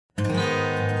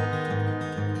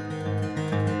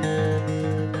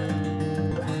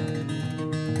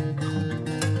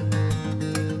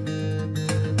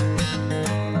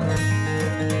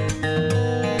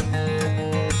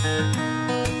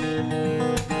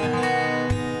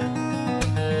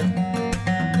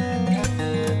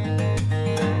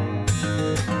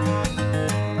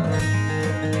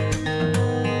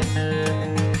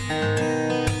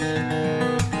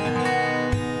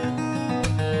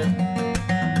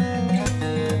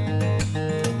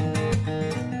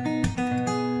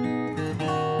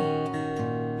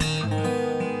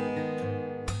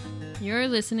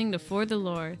listening to For the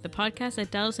Lore, the podcast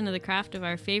that delves into the craft of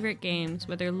our favorite games,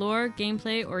 whether lore,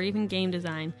 gameplay, or even game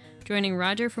design. Joining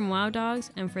Roger from WoW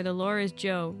Dogs, and For the Lore is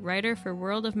Joe, writer for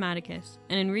World of Maticus,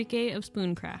 and Enrique of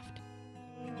Spooncraft.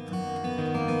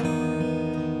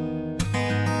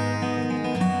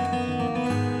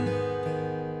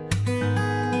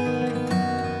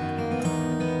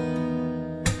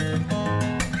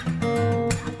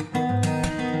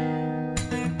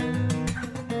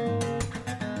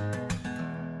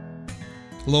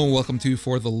 Hello and welcome to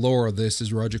For the Lore. This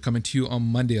is Roger coming to you on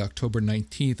Monday, October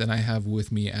 19th, and I have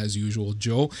with me, as usual,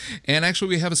 Joe. And actually,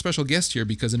 we have a special guest here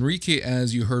because Enrique,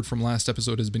 as you heard from last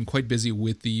episode, has been quite busy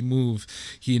with the move.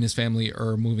 He and his family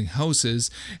are moving houses,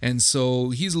 and so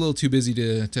he's a little too busy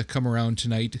to come around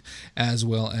tonight as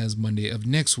well as Monday of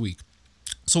next week.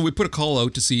 So we put a call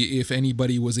out to see if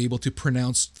anybody was able to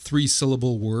pronounce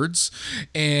 3-syllable words,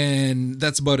 and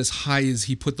that's about as high as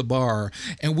he put the bar.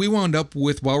 And we wound up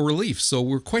with WoW Relief, so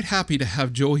we're quite happy to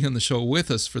have Joey on the show with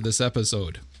us for this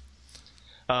episode.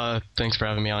 Thanks for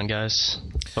having me on, guys.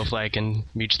 Hopefully I can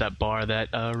reach that bar that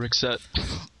Rick set.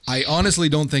 I honestly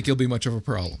don't think it'll be much of a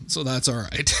problem, so that's all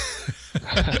right.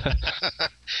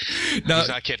 Now, he's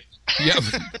not kidding. Yeah,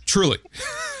 truly.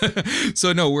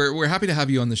 So no, we're happy to have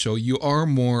you on the show. You are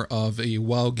more of a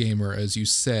WoW gamer, as you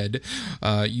said.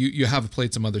 You have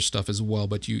played some other stuff as well,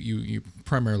 but you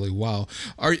primarily WoW.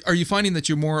 Are you finding that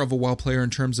you're more of a WoW player in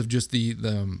terms of just the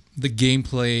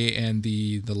gameplay and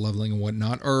the leveling and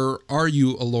whatnot, or are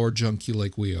you a lore junkie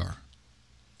like we are?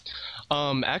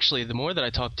 Actually, the more that I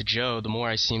talk to Joe, the more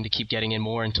I seem to keep getting in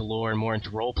more into lore and more into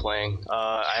role-playing.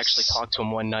 I actually talked to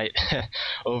him one night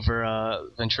over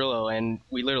Ventrilo, and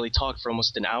we literally talked for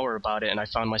almost an hour about it, and I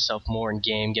found myself more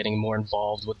in-game, getting more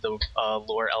involved with the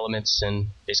lore elements, and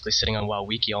basically sitting on WoW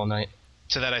Wiki all night.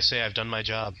 To that I say I've done my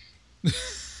job.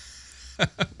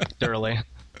 Thoroughly.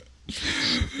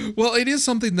 Well, it is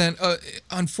something that,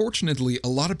 unfortunately, a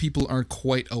lot of people aren't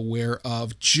quite aware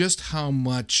of just how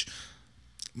much...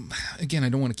 Again, I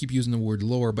don't want to keep using the word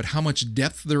lore, but how much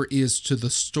depth there is to the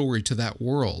story, to that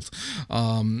world.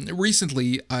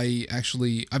 Recently,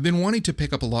 I've been wanting to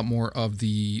pick up a lot more of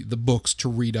the books to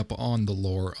read up on the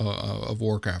lore of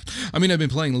Warcraft. I mean, I've been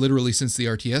playing literally since the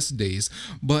RTS days,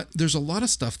 but there's a lot of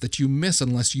stuff that you miss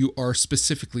unless you are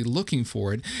specifically looking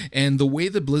for it. And the way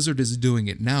that Blizzard is doing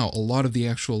it now, a lot of the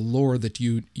actual lore that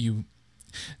you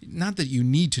not that you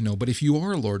need to know, but if you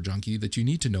are a lore junkie that you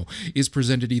need to know, is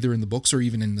presented either in the books or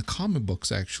even in the comic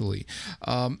books, actually.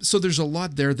 So there's a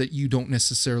lot there that you don't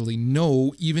necessarily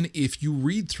know, even if you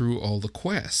read through all the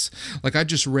quests. Like, I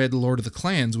just read Lord of the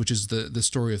Clans, which is the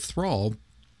story of Thrall.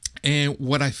 And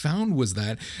what I found was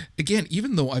that, again,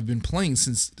 even though I've been playing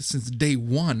since day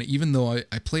one, even though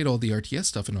I played all the RTS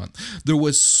stuff and all, there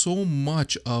was so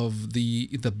much of the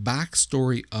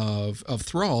backstory of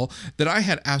Thrall that I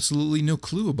had absolutely no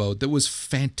clue about that was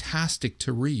fantastic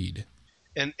to read.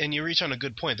 And you reach on a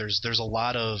good point. There's a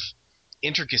lot of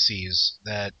intricacies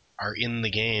that are in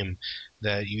the game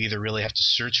that you either really have to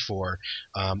search for,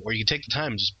 or you can take the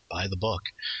time and just buy the book.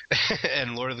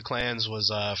 And Lord of the Clans was...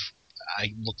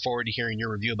 I look forward to hearing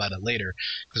your review about it later,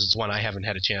 because it's one I haven't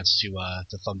had a chance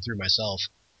to thumb through myself.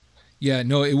 Yeah,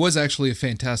 no, it was actually a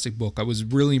fantastic book. I was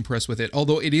really impressed with it,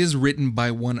 although it is written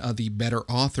by one of the better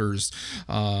authors.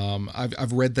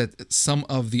 I've read that some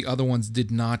of the other ones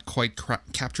did not quite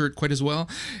capture it quite as well.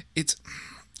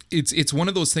 It's one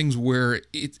of those things where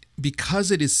because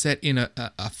it is set in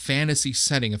a fantasy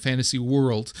setting, a fantasy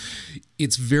world,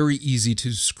 it's very easy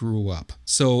to screw up.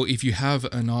 So if you have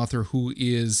an author who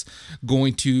is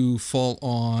going to fall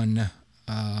on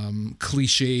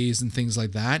cliches and things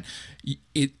like that,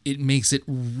 it makes it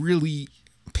really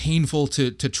painful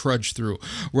to trudge through.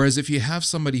 Whereas if you have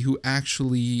somebody who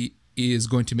actually is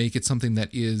going to make it something that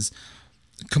is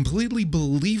completely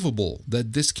believable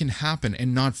that this can happen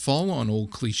and not fall on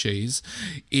old cliches,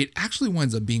 it actually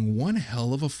winds up being one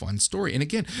hell of a fun story. And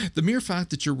again, the mere fact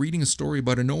that you're reading a story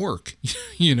about an orc,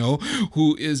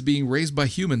 who is being raised by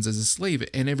humans as a slave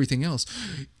and everything else,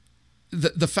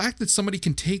 the fact that somebody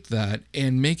can take that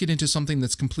and make it into something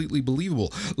that's completely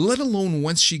believable, let alone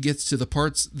once she gets to the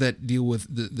parts that deal with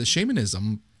the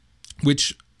shamanism,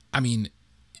 which, I mean,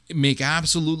 make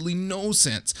absolutely no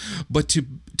sense, but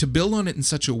to build on it in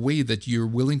such a way that you're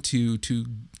willing to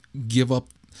give up,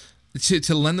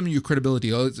 to lend them your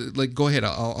credibility. Like, go ahead,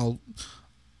 I'll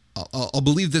I'll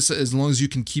believe this as long as you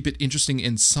can keep it interesting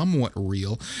and somewhat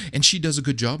real, and she does a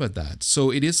good job at that.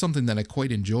 So it is something that I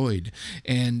quite enjoyed,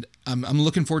 and I'm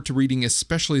looking forward to reading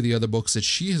especially the other books that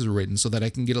she has written so that I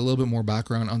can get a little bit more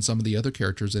background on some of the other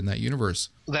characters in that universe.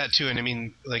 That too, and I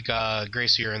mean, like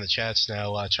Grace here in the chat's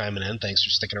now chiming in. Thanks for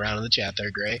sticking around in the chat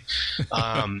there, Gray.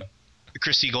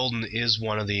 Christy Golden is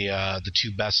one of the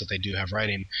two best that they do have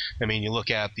writing. I mean, you look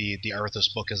at the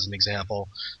Arthas book as an example.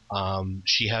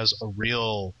 She has a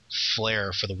real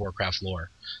flair for the Warcraft lore.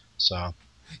 So,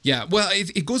 yeah, well,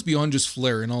 it goes beyond just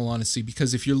flair, in all honesty,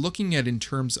 because if you're looking at in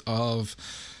terms of,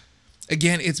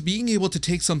 again, it's being able to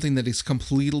take something that is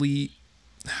completely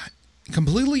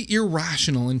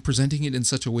irrational and presenting it in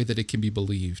such a way that it can be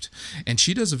believed, and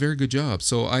she does a very good job.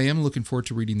 So I am looking forward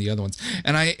to reading the other ones,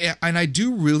 and I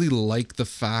do really like the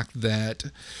fact that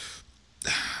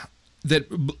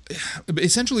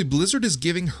essentially Blizzard is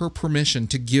giving her permission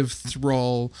to give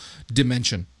Thrall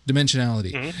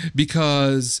dimensionality,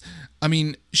 because I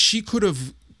mean, she could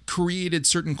have created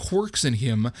certain quirks in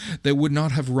him that would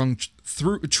not have rung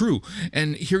true,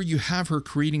 and here you have her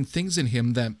creating things in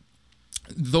him that,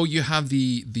 though you have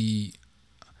the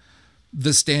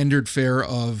standard fare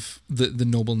of the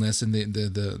nobleness and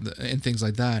the and things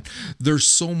like that, there's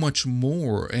so much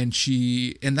more, and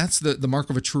that's the mark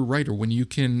of a true writer, when you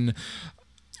can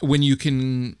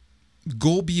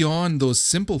go beyond those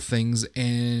simple things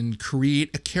and create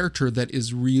a character that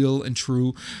is real and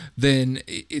true. Then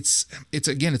it's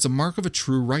a mark of a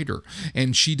true writer,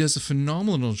 and she does a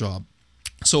phenomenal job.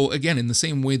 So again, in the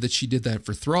same way that she did that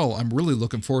for Thrall, I'm really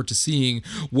looking forward to seeing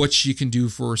what she can do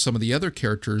for some of the other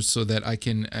characters so that I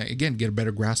can, again, get a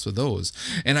better grasp of those.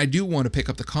 And I do want to pick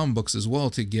up the comic books as well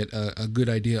to get a good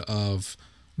idea of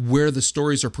where the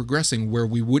stories are progressing, where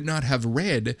we would not have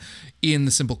read in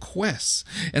the simple quests.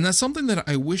 And that's something that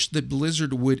I wish that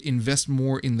Blizzard would invest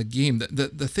more in the game.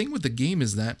 The thing with the game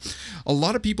is that a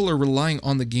lot of people are relying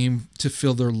on the game to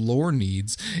fill their lore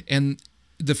needs, and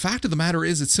the fact of the matter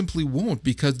is it simply won't,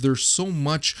 because there's so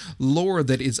much lore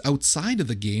that is outside of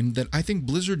the game that I think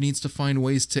Blizzard needs to find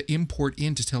ways to import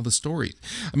in to tell the story.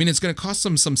 I mean, it's going to cost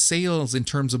them some sales in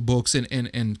terms of books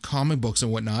and comic books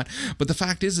and whatnot, but the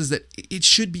fact is that it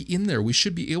should be in there. We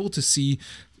should be able to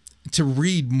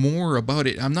read more about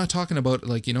it. I'm not talking about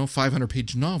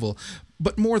 500-page novel,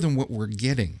 but more than what we're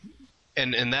getting.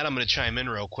 And that I'm going to chime in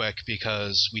real quick,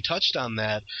 because we touched on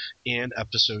that in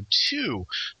episode 2.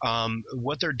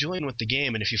 What they're doing with the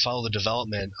game, and if you follow the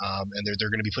development, and they're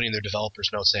going to be putting their developers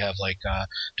notes, they have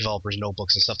developers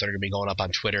notebooks and stuff that are going to be going up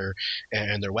on Twitter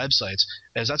and their websites,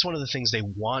 as that's one of the things they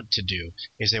want to do,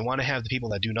 is they want to have the people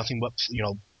that do nothing but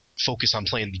focus on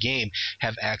playing the game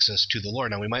have access to the lore.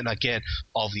 Now, we might not get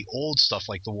all the old stuff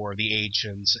like the War of the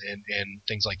Ancients and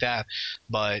things like that,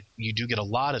 but you do get a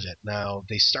lot of it. Now,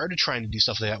 they started trying to do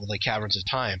stuff like that with Caverns of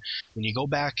Time. When you go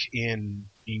back in,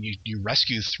 you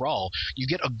rescue Thrall, you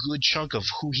get a good chunk of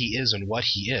who he is and what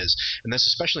he is, and that's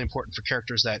especially important for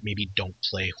characters that maybe don't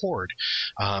play Horde.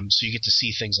 So you get to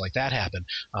see things like that happen.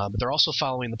 But they're also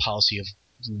following the policy of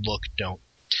look, don't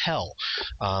tell.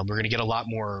 We're going to get a lot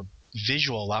more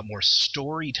visual, a lot more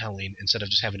storytelling instead of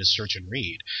just having to search and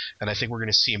read. And I think we're going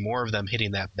to see more of them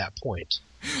hitting that point.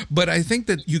 But I think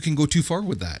that you can go too far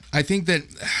with that. I think that,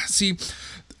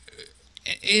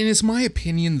 and it's my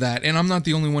opinion that, and I'm not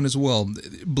the only one as well,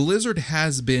 Blizzard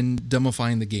has been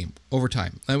dumbifying the game over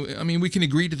time. I mean, we can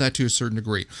agree to that to a certain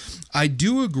degree. I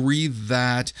do agree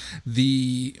that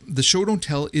the show don't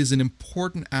tell is an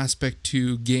important aspect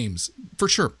to games, for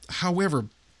sure. However,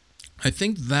 I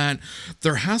think that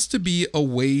there has to be a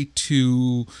way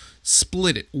to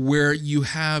split it where you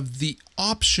have the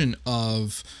option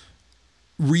of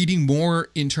reading more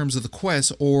in terms of the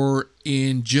quest, or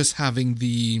in just having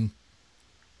the,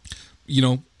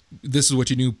 this is what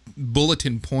you knew,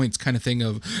 bulletin points kind of thing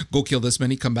of go kill this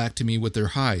many, come back to me with their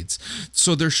hides.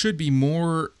 So there should be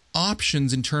more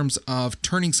options in terms of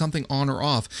turning something on or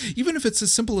off, even if it's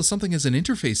as simple as something as an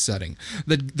interface setting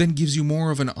that then gives you more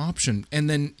of an option. And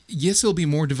then yes, it'll be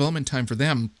more development time for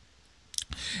them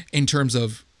in terms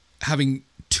of having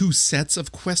 2 sets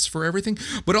of quests for everything,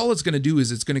 but all it's going to do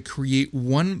is it's going to create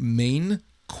one main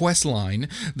quest line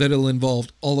that'll involve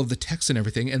all of the text and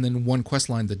everything, and then one quest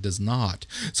line that does not.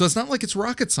 So it's not like it's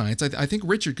rocket science. I think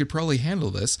Richard could probably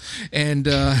handle this, and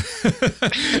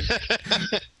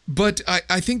but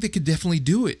I think they could definitely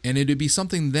do it, and it'd be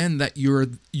something then that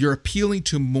you're appealing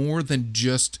to more than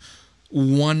just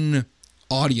one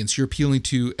audience. You're appealing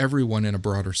to everyone in a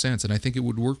broader sense, and I think it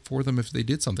would work for them if they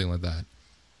did something like that.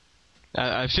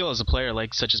 I feel as a player,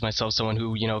 such as myself, someone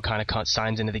who, kind of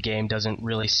signs into the game, doesn't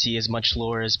really see as much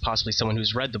lore as possibly someone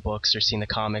who's read the books or seen the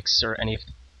comics or any of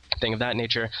thing of that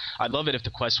nature. I'd love it if the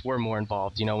quests were more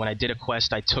involved. You know, when I did a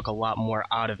quest, I took a lot more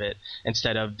out of it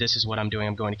instead of this is what I'm doing.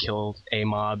 I'm going to kill a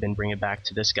mob and bring it back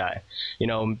to this guy. You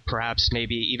know, perhaps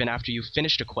maybe even after you've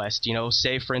finished a quest, you know,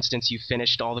 say for instance you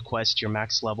finished all the quests, your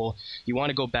max level, you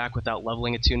want to go back without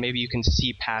leveling a tune, maybe you can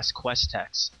see past quest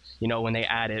text. You know, when they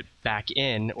add it back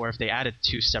in, or if they added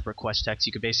 2 separate quest texts,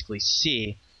 you could basically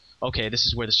see, okay, this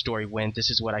is where the story went, this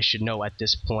is what I should know at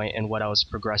this point and what I was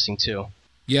progressing to.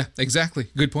 Yeah, exactly.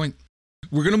 Good point.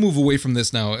 We're going to move away from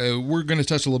this now. We're going to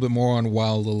touch a little bit more on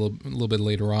WoW a little bit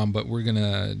later on, but we're going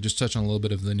to just touch on a little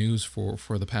bit of the news for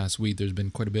the past week. There's been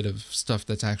quite a bit of stuff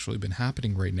that's actually been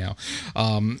happening right now.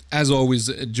 As always,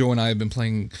 Joe and I have been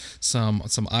playing some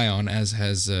Ion, as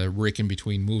has Rick in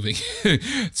between moving.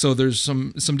 So there's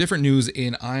some different news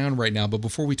in Ion right now, but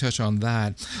before we touch on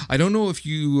that, I don't know if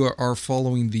you are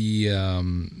following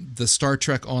the Star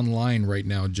Trek Online right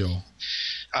now, Joe.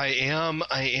 I am.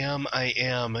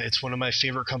 It's one of my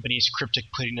favorite companies, Cryptic,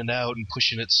 putting it out and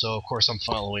pushing it, so of course I'm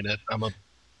following it. I'm a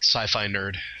sci-fi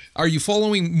nerd. Are you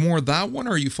following more that one,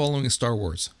 or are you following Star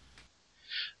Wars?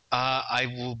 I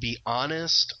will be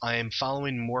honest, I am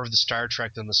following more of the Star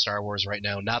Trek than the Star Wars right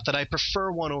now. Not that I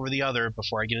prefer one over the other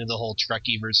before I get into the whole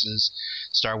Trekkie versus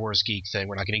Star Wars geek thing.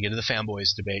 We're not going to get into the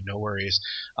fanboys debate, no worries.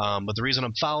 But the reason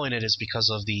I'm following it is because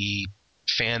of the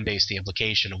fan base, the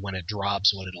implication of when it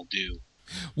drops, what it'll do.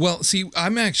 Well, see,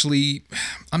 I'm not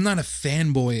a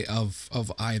fanboy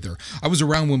of either. I was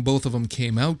around when both of them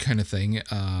came out, kind of thing.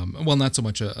 Well, not so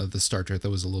much the Star Trek, that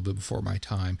was a little bit before my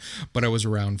time, but I was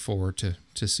around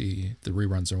to see the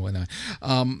reruns and whatnot.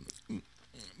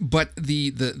 But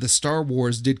the Star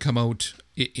Wars did come out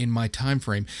in my time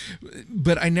frame,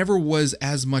 but I never was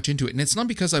as much into it. And it's not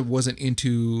because I wasn't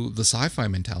into the sci-fi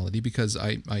mentality, because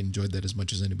I enjoyed that as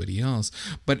much as anybody else,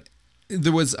 but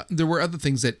there were other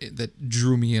things that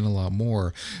drew me in a lot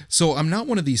more. So I'm not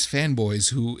one of these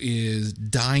fanboys who is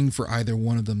dying for either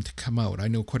one of them to come out. I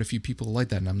know quite a few people like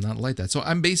that, and I'm not like that. So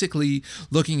I'm basically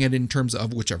looking at it in terms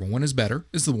of whichever one is better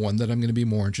is the one that I'm going to be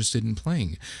more interested in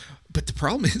playing. But the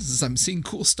problem is I'm seeing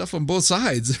cool stuff on both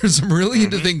sides. There's some really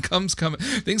interesting things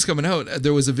coming out.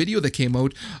 There was a video that came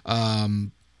out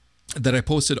that I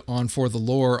posted on For the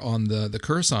Lore on the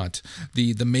Coruscant,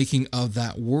 the making of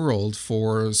that world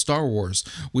for Star Wars,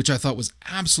 which I thought was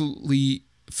absolutely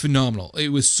phenomenal.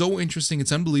 It was so interesting.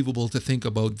 It's unbelievable to think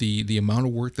about the amount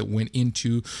of work that went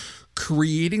into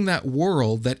creating that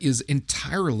world that is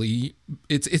entirely,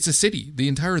 it's a city. The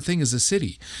entire thing is a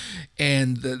city.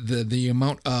 And the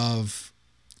amount of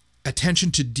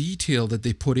attention to detail that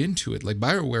they put into it, like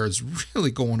BioWare is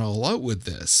really going all out with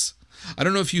this. I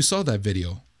don't know if you saw that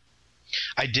video.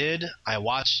 I did. I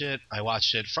watched it.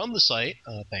 From the site,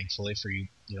 thankfully for you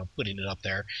putting it up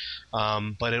there.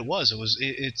 But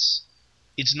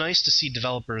it's nice to see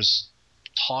developers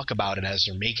talk about it as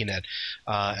they're making it.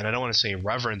 And I don't want to say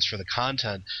reverence for the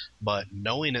content, but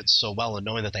knowing it so well and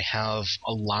knowing that they have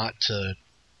a lot to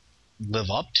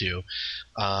live up to,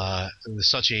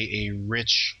 such a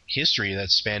rich history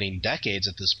that's spanning decades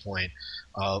at this point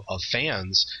of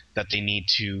fans, that they need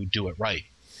to do it right.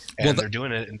 And they're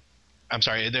doing it. I'm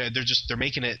sorry, they're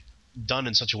making it done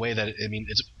in such a way that, I mean,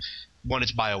 it's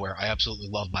BioWare. I absolutely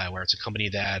love BioWare. It's a company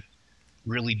that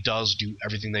really does do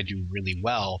everything they do really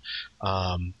well.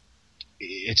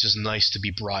 It's just nice to be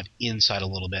brought inside a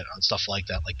little bit on stuff like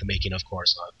that, like the making of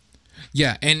Coruscant.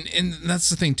 Yeah, and that's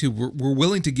the thing too. We're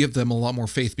willing to give them a lot more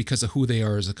faith because of who they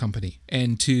are as a company,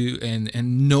 and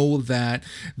know that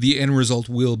the end result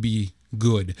will be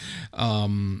good.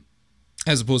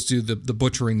 As opposed to the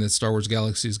butchering that Star Wars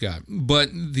Galaxy's got. But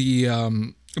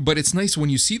it's nice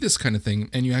when you see this kind of thing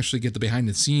and you actually get the behind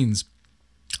the scenes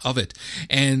of it.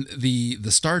 And the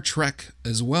Star Trek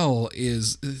as well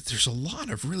there's a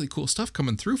lot of really cool stuff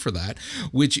coming through for that,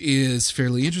 which is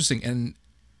fairly interesting.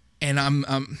 And I'm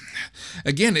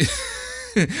again,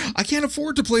 I can't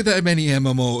afford to play that many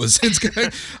MMOs.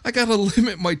 I got to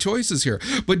limit my choices here.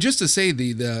 But just to say,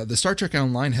 the Star Trek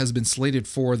Online has been slated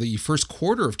for the first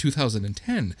quarter of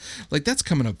 2010. Like, that's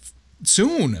coming up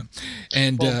soon.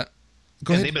 And go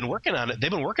ahead. They've been working on it.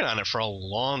 They've been working on it for a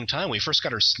long time. We first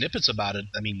got our snippets about it,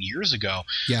 years ago.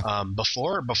 Yeah.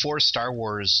 Before Star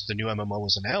Wars, the new MMO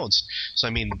was announced. So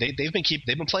they've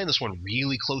been playing this one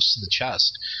really close to the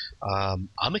chest.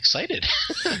 I'm excited.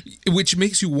 Which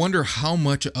makes you wonder how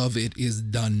much of it is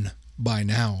done by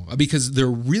now, because they're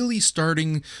really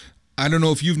starting. I don't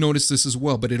know if you've noticed this as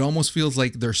well, but it almost feels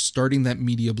like they're starting that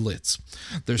media blitz.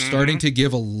 They're starting to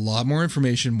give a lot more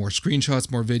information, more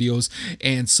screenshots, more videos.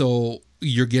 And so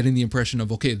you're getting the impression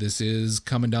of, okay, this is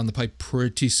coming down the pipe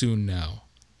pretty soon now.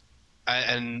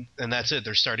 And that's it.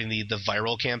 They're starting the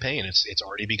viral campaign. It's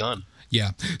already begun.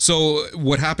 Yeah. So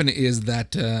what happened is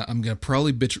that I'm going to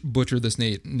probably butcher this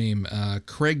name,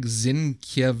 Craig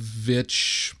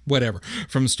Zinkiewicz, whatever,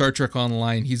 from Star Trek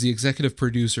Online. He's the executive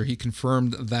producer. He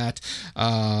confirmed that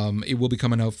it will be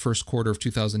coming out first quarter of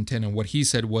 2010. And what he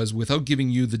said was, without giving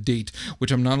you the date,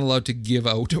 which I'm not allowed to give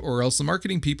out, or else the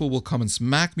marketing people will come and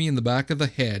smack me in the back of the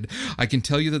head, I can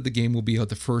tell you that the game will be out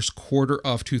the first quarter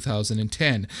of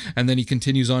 2010. And then he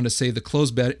continues on to say the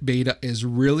closed beta is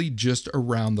really just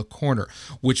around the corner,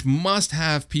 which must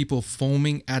have people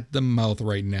foaming at the mouth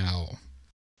right now.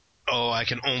 Oh, I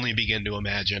can only begin to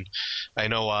imagine. I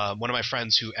know one of my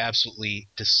friends who absolutely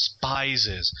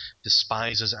despises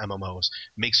MMOs,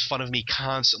 makes fun of me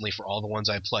constantly for all the ones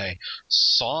I play,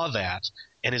 saw that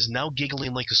and is now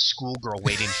giggling like a schoolgirl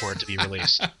waiting for it to be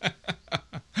released.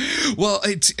 Well,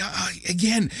 it's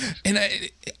again, and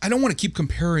I don't want to keep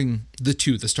comparing the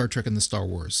two, the Star Trek and the Star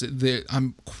Wars.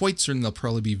 I'm quite certain they'll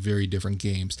probably be very different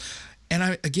games. And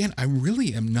I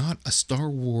really am not a Star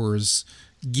Wars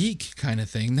geek kind of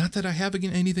thing. Not that I have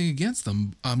anything against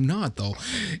them. I'm not, though.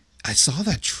 I saw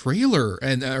that trailer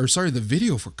the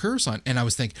video for Coruscant, and I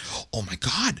was thinking, oh my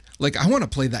God, like I want to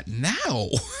play that now.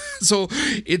 So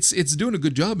it's doing a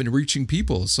good job in reaching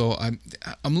people. So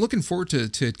I'm looking forward to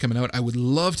it coming out. I would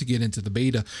love to get into the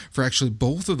beta for actually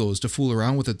both of those, to fool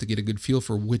around with it, to get a good feel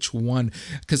for which one,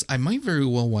 because I might very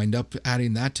well wind up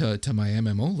adding that to my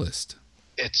MMO list.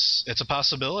 It's a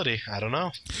possibility. I don't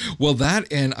know. Well,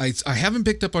 that, and I haven't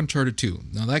picked up Uncharted 2.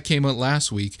 Now, that came out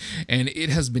last week, and it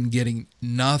has been getting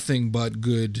nothing but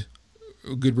good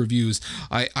reviews.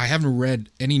 I haven't read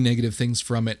any negative things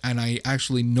from it, and I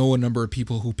actually know a number of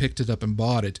people who picked it up and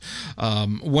bought it.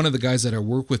 One of the guys that I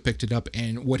work with picked it up,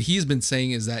 and what he's been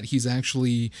saying is that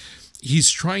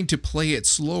he's trying to play it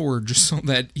slower just so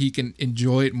that he can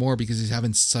enjoy it more, because he's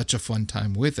having such a fun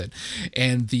time with it.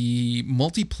 And the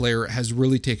multiplayer has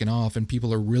really taken off, and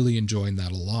people are really enjoying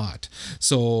that a lot.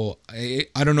 So I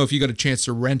don't know if you got a chance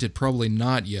to rent it. Probably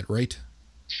not yet, right?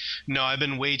 No, I've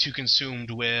been way too consumed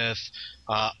with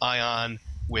Ion,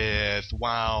 with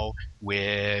WoW,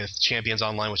 with Champions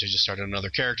Online, which I just started another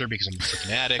character because I'm a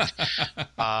freaking addict,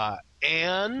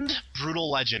 and Brutal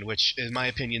Legend, which in my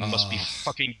opinion must be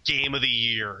fucking game of the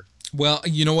year. Well,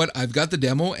 you know what? I've got the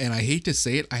demo, and I hate to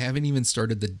say it, I haven't even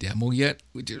started the demo yet,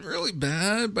 which is really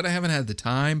bad, but I haven't had the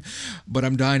time, but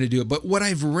I'm dying to do it. But what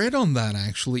I've read on that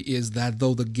actually is that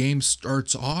though the game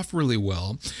starts off really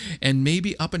well, and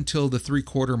maybe up until the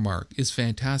 3/4 mark is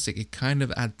fantastic, it kind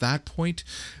of at that point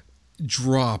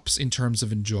drops in terms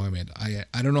of enjoyment. I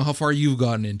don't know how far you've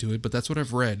gotten into it, but that's what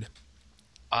I've read.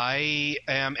 I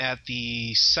am at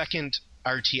the second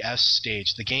RTS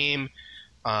stage. The game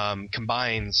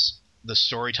combines the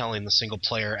storytelling, the single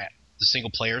player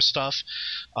stuff,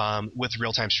 with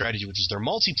real-time strategy, which is their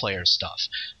multiplayer stuff.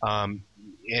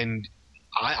 And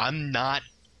I'm not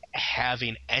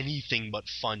having anything but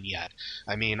fun yet.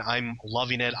 I mean, I'm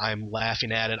loving it. I'm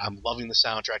laughing at it. I'm loving the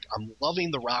soundtrack. I'm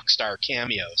loving the Rockstar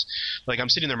cameos. Like, I'm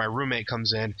sitting there, my roommate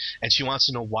comes in, and she wants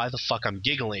to know why the fuck I'm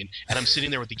giggling, and I'm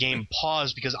sitting there with the game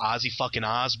paused because Ozzy fucking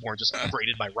Osbourne just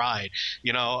upgraded my ride,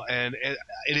 you know? And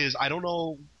it is, I don't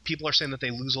know, people are saying that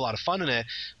they lose a lot of fun in it,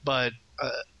 but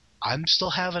I'm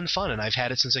still having fun, and I've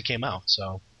had it since it came out,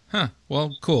 so... Huh.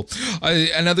 Well, cool.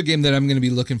 Another game that I'm going to be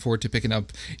looking forward to picking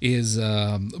up is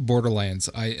Borderlands.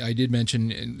 I did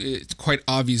mention it's quite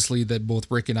obviously that both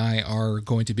Rick and I are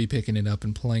going to be picking it up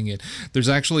and playing it. There's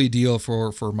actually a deal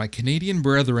for my Canadian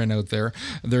brethren out there.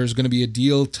 There's going to be a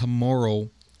deal tomorrow.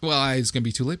 Well, it's going to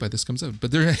be too late by this comes out,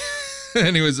 but there...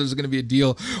 Anyways, there's going to be a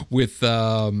deal with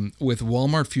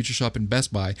Walmart, Future Shop, and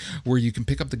Best Buy where you can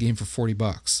pick up the game for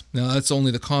 $40. Now, that's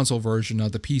only the console version,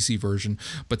 not the PC version,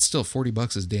 but still,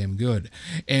 $40 is damn good.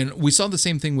 And we saw the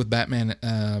same thing with Batman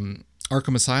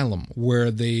Arkham Asylum,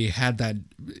 where they had that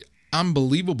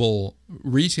unbelievable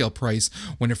retail price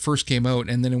when it first came out,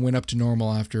 and then it went up to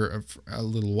normal after a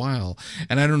little while.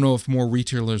 And I don't know if more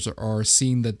retailers are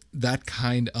seeing that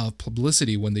kind of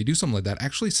publicity when they do something like that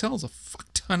actually sells a fuck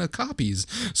ton of copies,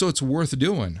 so it's worth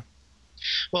doing.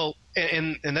 Well,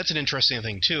 and that's an interesting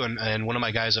thing too. And one of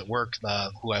my guys at work,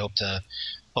 who I hope to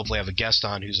hopefully have a guest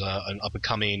on, who's an up and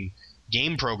coming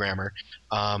game programmer,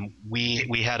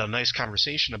 we had a nice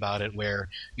conversation about it, where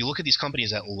you look at these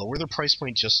companies that lower their price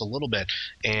point just a little bit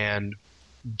and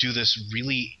do this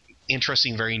really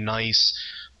interesting, very nice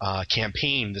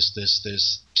campaign,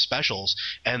 this specials,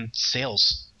 and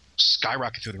sales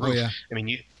skyrocket through the roof. Oh, yeah. I mean,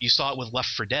 you saw it with Left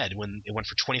 4 Dead when it went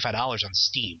for $25 on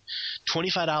Steam.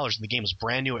 $25 and the game was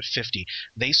brand new at $50.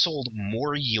 They sold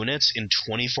more units in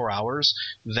 24 hours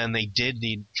than they did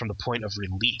from the point of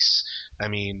release. I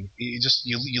mean,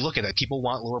 you look at it. People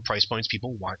want lower price points.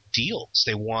 People want deals.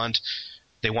 They want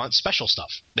special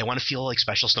stuff. They want to feel like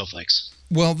special snowflakes.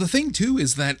 Well, the thing, too,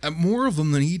 is that more of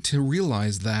them need to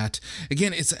realize that,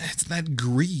 again, it's that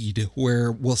greed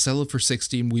where we'll sell it for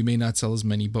 60 and we may not sell as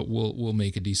many, but we'll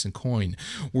make a decent coin.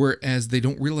 Whereas they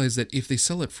don't realize that if they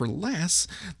sell it for less,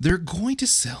 they're going to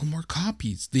sell more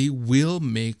copies. They will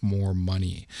make more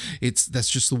money. That's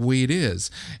just the way it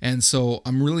is. And so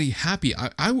I'm really happy.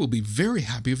 I will be very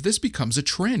happy if this becomes a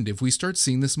trend, if we start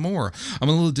seeing this more. I'm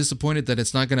a little disappointed that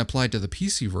it's not going to apply to the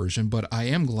PC version, but I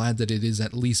am glad that it is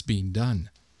at least being done.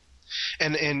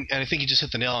 And I think you just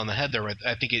hit the nail on the head there.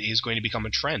 I think it is going to become a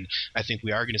trend. I think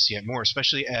we are going to see it more,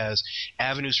 especially as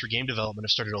avenues for game development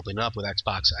have started opening up with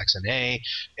Xbox XNA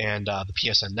and the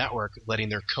PSN Network letting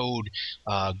their code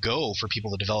go for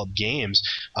people to develop games.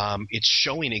 It's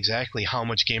showing exactly how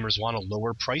much gamers want a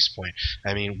lower price point.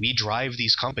 I mean, we drive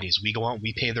these companies. We go out,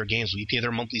 we pay their games, we pay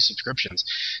their monthly subscriptions.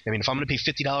 I mean, if I'm going to pay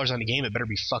 $50 on a game, it better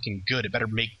be fucking good. It better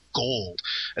make gold,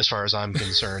 as far as I'm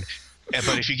concerned.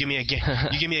 But if you give me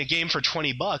a game for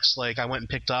 $20, like I went and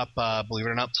picked up, believe it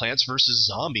or not, Plants vs.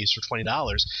 Zombies for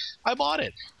 $20. I bought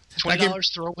it.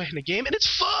 $20 throw away in a game, and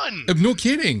it's fun. No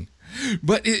kidding.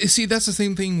 But see, that's the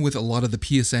same thing with a lot of the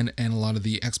PSN and a lot of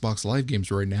the Xbox Live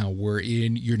games right now,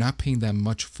 wherein you're not paying that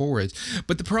much for it.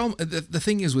 But the problem, the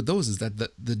thing is with those is that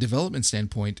the development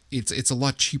standpoint, it's a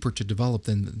lot cheaper to develop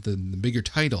than the bigger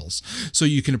titles. So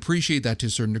you can appreciate that to a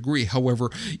certain degree. However,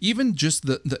 even just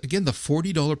the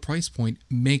 $40 price point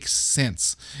makes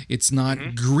sense. It's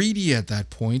not greedy at that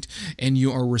point, and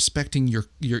you are respecting your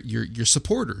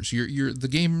supporters, your the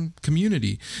game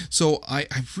community. So I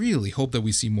really hope that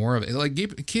we see more of it.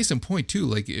 Like, case in point too,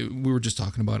 like we were just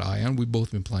talking about Ion. We've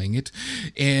both been playing it,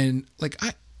 and like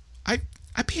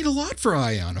I paid a lot for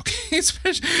Ion, okay?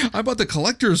 Especially, I bought the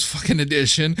collector's fucking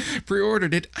edition,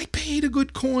 pre-ordered it. I paid a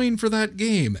good coin for that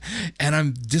game, and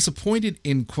I'm disappointed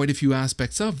in quite a few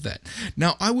aspects of that.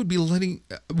 Now, I would be willing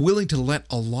to let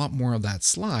a lot more of that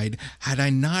slide had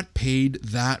I not paid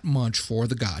that much for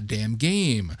the goddamn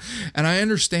game. And I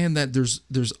understand that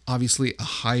there's obviously a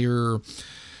higher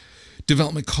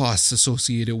development costs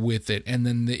associated with it, and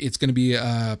then it's going to be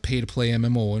a pay-to-play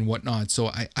MMO and whatnot,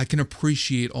 so I can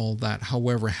appreciate all that.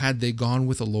 However, had they gone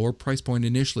with a lower price point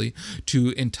initially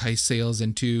to entice sales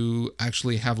and to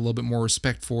actually have a little bit more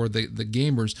respect for the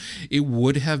gamers, it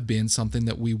would have been something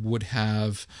that we would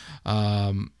have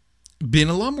been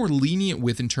a lot more lenient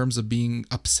with in terms of being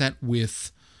upset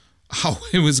with how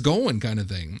it was going, kind of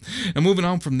thing. And moving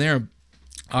on from there,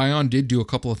 Ion did do a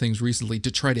couple of things recently to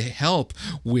try to help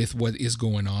with what is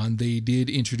going on. They did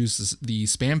introduce the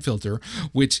spam filter,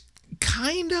 which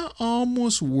kind of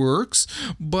almost works,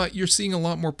 but you're seeing a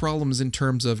lot more problems in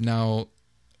terms of now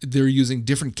they're using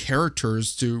different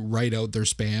characters to write out their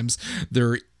spams.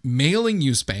 They're mailing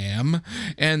you spam,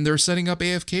 and they're setting up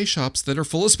AFK shops that are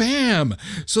full of spam.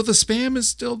 So the spam is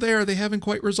still there. They haven't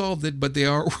quite resolved it, but they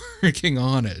are working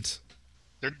on it.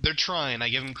 They're trying. I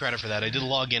give them credit for that. I did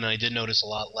log in, and I did notice a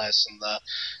lot less. And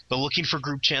the looking for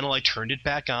group channel, I turned it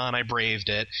back on. I braved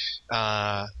it,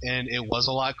 and it was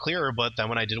a lot clearer. But then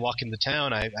when I did walk into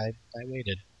town, I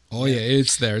waited. Oh yeah,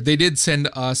 it's there. They did send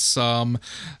us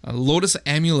Lotus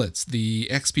Amulets, the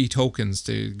XP tokens,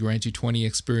 to grant you 20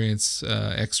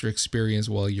 extra experience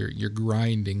while you're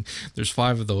grinding. There's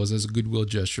 5 of those as a goodwill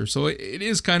gesture, so it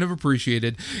is kind of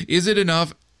appreciated. Is it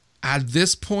enough? At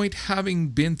this point, having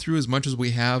been through as much as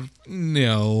we have,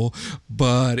 no,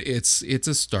 but it's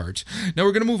a start. Now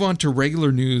we're going to move on to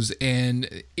regular news,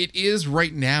 and it is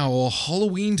right now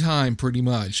Halloween time pretty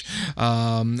much.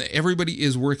 Everybody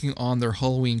is working on their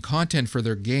Halloween content for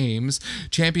their games.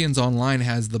 Champions Online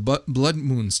has the Blood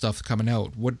Moon stuff coming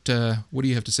out. What do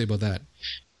you have to say about that?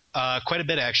 Quite a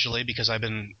bit, actually, because I've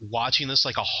been watching this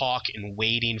like a hawk and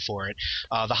waiting for it.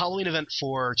 The Halloween event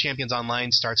for Champions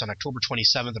Online starts on October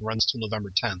 27th and runs till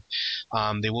November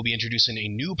 10th. They will be introducing a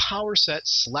new power set,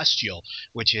 Celestial,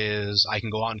 which is I can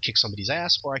go out and kick somebody's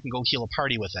ass, or I can go heal a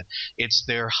party with it. It's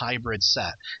their hybrid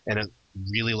set, and it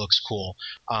really looks cool.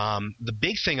 The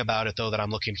big thing about it, though, that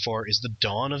I'm looking for is the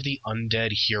Dawn of the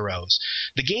Undead Heroes.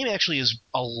 The game actually is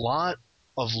a lot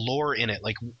of lore in it.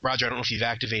 Like, Roger, I don't know if you've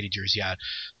activated yours yet,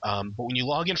 but when you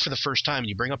log in for the first time and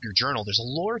you bring up your journal, there's a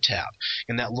lore tab,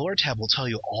 and that lore tab will tell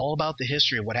you all about the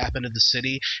history of what happened in the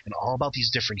city and all about these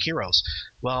different heroes.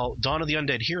 Well, Dawn of the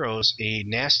Undead Heroes, a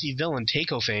nasty villain,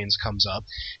 Takophanes, comes up,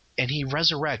 and he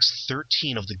resurrects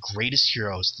 13 of the greatest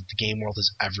heroes that the game world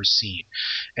has ever seen.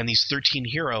 And these 13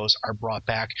 heroes are brought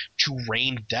back to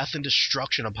rain death and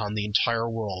destruction upon the entire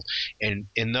world. And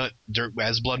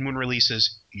as Blood Moon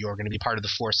releases, you're going to be part of the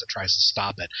force that tries to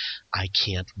stop it. I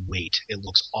can't wait. It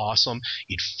looks awesome.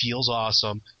 It feels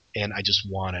awesome. And I just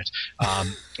want it.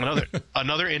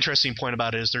 Another interesting point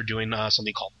about it is they're doing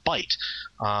something called Bite.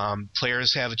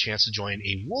 Players have a chance to join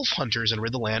a wolf hunters and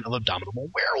rid the land of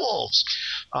abominable werewolves.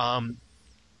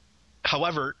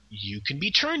 However, you can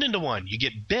be turned into one. You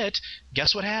get bit.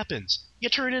 Guess what happens? You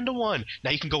turn into one.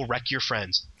 Now you can go wreck your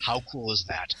friends. How cool is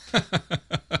that?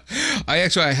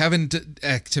 I haven't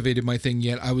activated my thing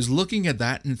yet. I was looking at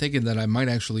that and thinking that I might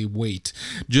actually wait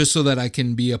just so that I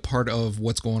can be a part of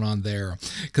what's going on there,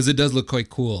 because it does look quite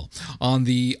cool. On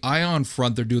the Ion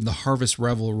front, they're doing the Harvest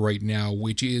Revel right now,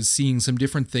 which is seeing some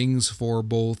different things for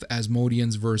both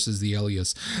Asmodeans versus the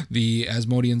Elias. The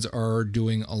Asmodeans are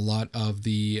doing a lot of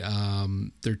the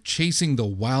they're chasing the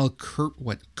wild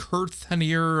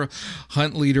Kurthanir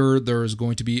hunt leader. There's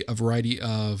going to be a variety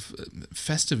of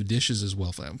festive dishes as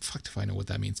well. Fuck if I know what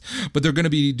that means. But they're going to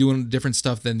be doing different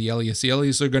stuff than the Elias. The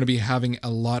Elias are going to be having a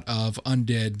lot of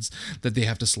undeads that they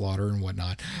have to slaughter and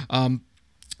whatnot.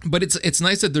 But it's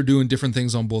nice that they're doing different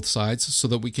things on both sides so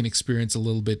that we can experience a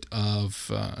little bit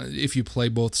of, if you play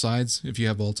both sides, if you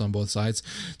have ults on both sides,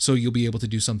 so you'll be able to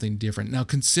do something different. Now,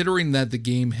 considering that the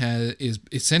game is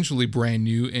essentially brand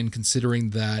new and considering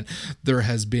that there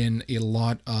has been a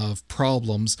lot of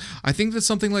problems, I think that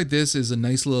something like this is a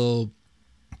nice little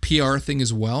PR thing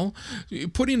as well,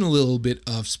 putting a little bit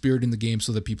of spirit in the game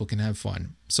so that people can have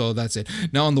fun. So that's it.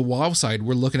 Now on the WoW side,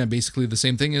 we're looking at basically the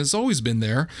same thing as always been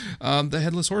there, the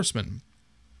Headless Horseman.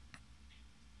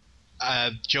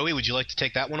 Joey, would you like to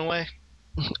take that one away?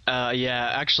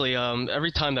 Yeah, actually,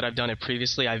 every time that I've done it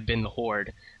previously, I've been the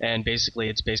Horde, and basically,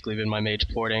 it's been my mage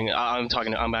porting.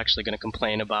 I'm actually going to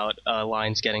complain about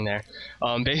lines getting there.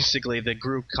 Basically, the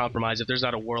group compromise. If there's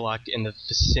not a warlock in the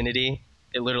vicinity,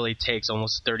 it literally takes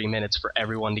almost 30 minutes for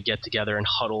everyone to get together and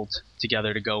huddled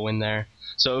together to go in there.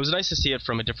 So it was nice to see it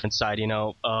from a different side, you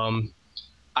know. I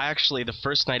actually, the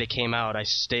first night it came out, I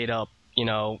stayed up, you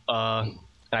know, and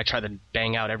I tried to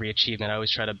bang out every achievement. I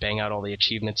always try to bang out all the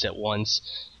achievements at once.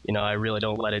 You know, I really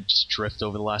don't let it just drift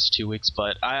over the last 2 weeks,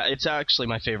 but it's actually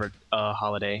my favorite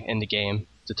holiday in the game.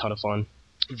 It's a ton of fun.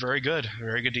 Very good.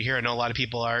 Very good to hear. I know a lot of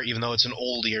people are, even though it's an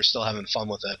oldie, are still having fun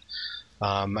with it.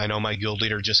 I know my guild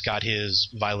leader just got his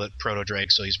Violet Proto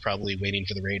Drake, so he's probably waiting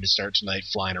for the raid to start tonight,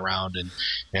 flying around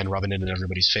and rubbing it in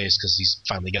everybody's face because he's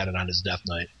finally got it on his death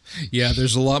night. Yeah,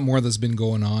 there's a lot more that's been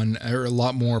going on, or a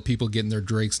lot more people getting their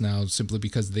Drakes now simply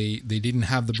because they didn't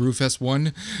have the Brewfest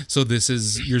one. So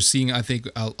you're seeing, I think,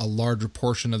 a larger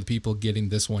portion of the people getting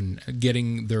this one,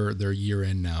 getting their year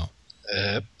end now.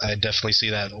 I definitely see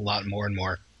that a lot more and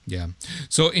more. Yeah.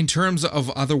 So in terms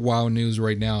of other WoW news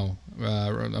right now,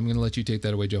 I'm going to let you take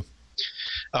that away, Joe.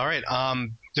 All right.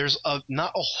 There's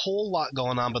not a whole lot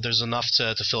going on, but there's enough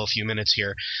to fill a few minutes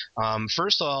here.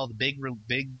 First of all, the big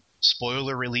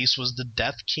spoiler release was the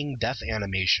Death King death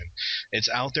animation. It's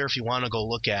out there if you want to go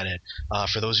look at it.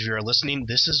 For those of you who are listening,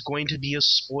 this is going to be a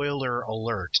spoiler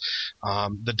alert.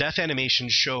 The death animation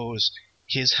shows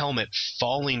his helmet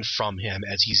falling from him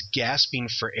as he's gasping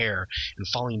for air and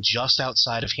falling just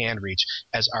outside of hand reach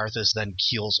as Arthas then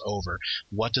keels over.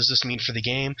 What does this mean for the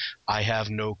game? I have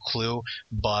no clue,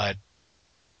 but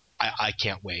I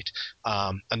can't wait.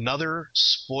 Another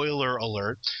spoiler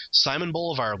alert, Simon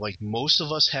Bolivar, like most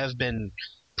of us have been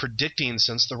predicting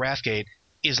since the Wrathgate,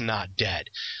 is not dead.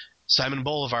 Simon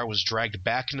Bolivar was dragged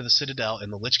back into the Citadel,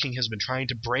 and the Lich King has been trying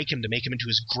to break him to make him into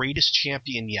his greatest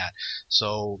champion yet.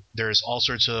 So there's all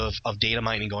sorts of data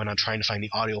mining going on, trying to find the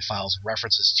audio files and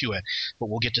references to it, but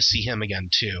we'll get to see him again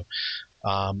too.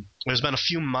 There's been a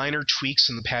few minor tweaks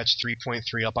in the patch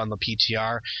 3.3 up on the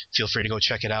PTR. Feel free to go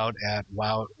check it out at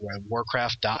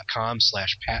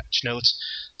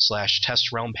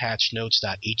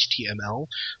warcraft.com/patchnotes/testrealmpatchnotes.html.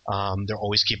 They'll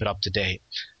always keep it up to date.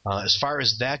 As far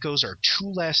as that goes, there are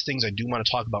two last things I do want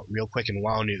to talk about real quick in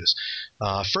WoW news.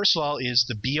 First of all is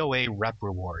the BOA rep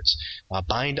rewards.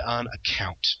 Bind on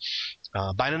account.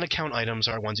 Bind on account items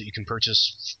are ones that you can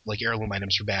purchase, like heirloom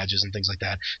items for badges and things like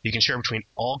that. You can share between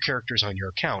all characters on your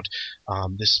account.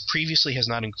 This previously has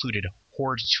not included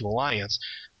Horde to Alliance,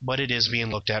 but it is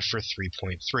being looked at for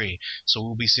 3.3. So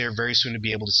we'll be very soon to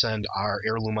be able to send our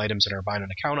heirloom items and our bind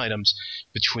on account items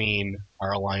between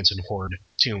our Alliance and Horde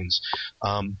tunes.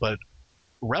 But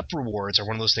rep rewards are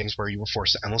one of those things where you were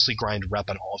forced to endlessly grind rep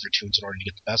on all of your tunes in order to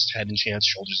get the best head and chance,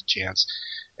 shoulders and chance,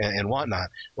 and whatnot.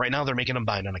 Right now they're making them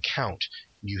bind on account.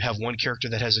 You have one character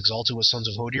that has Exalted with Sons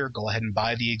of Hodir, go ahead and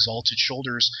buy the Exalted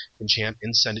Shoulders enchant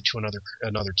and send it to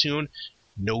another tune.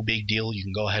 No big deal. You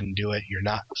can go ahead and do it. You're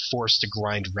not forced to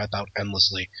grind rep out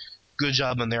endlessly. Good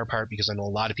job on their part, because I know a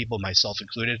lot of people, myself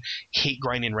included, hate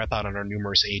grinding rep out on our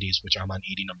numerous 80s, which I'm on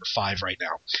 80 number 5 right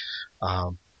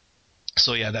now.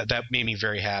 So yeah, that made me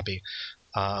very happy.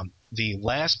 The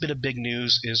last bit of big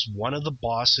news is one of the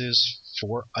bosses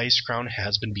for Icecrown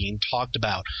has been being talked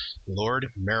about, Lord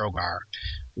Marrowgar.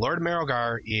 Lord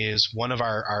Marrowgar is one of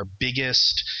our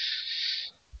biggest,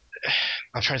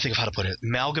 I'm trying to think of how to put it,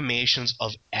 amalgamations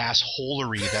of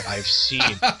assholery that I've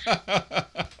seen.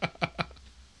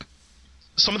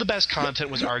 Some of the best content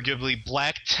was arguably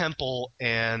Black Temple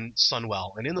and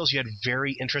Sunwell. And in those you had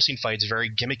very interesting fights,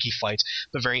 very gimmicky fights,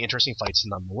 but very interesting fights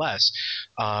nonetheless.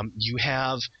 You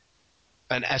have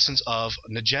an essence of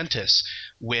Nagentis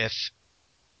with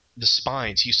the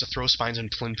spines. He used to throw spines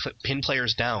and pin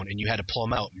players down, and you had to pull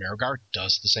them out. Marrowgar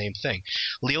does the same thing.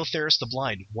 Leotheris the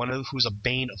Blind, who's a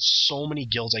bane of so many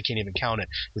guilds I can't even count it,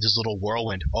 with his little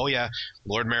whirlwind. Oh yeah,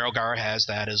 Lord Marrowgar has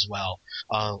that as well.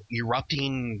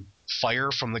 Erupting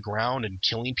fire from the ground and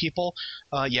killing people,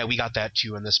 yeah, we got that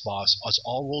too in this boss. It's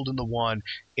all rolled into one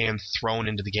and thrown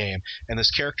into the game. And this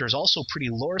character is also pretty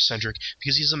lore-centric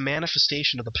because he's a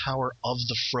manifestation of the power of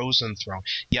the Frozen Throne.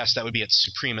 Yes, that would be its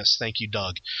Supremus. Thank you,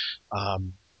 Doug.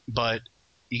 But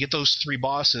you get those 3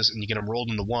 bosses and you get them rolled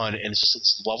into one, and it's just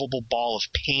this lovable ball of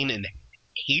pain and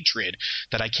hatred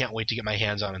that I can't wait to get my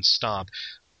hands on and stomp.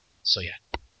 So yeah.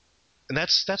 And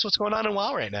that's what's going on in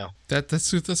WoW right now.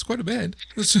 That's quite a bit.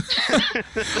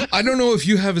 I don't know if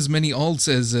you have as many alts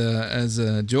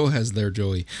as Joe has there,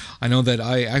 Joey. I know that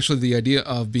the idea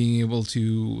of being able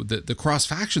to the cross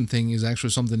faction thing is actually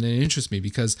something that interests me,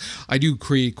 because I do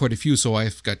create quite a few, so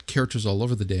I've got characters all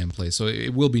over the damn place. So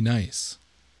it will be nice.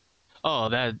 Oh,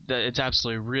 that it's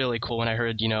absolutely really cool. When I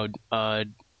heard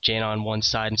Jaina on one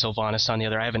side and Sylvanas on the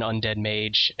other. I have an undead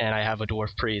mage and I have a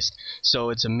dwarf priest.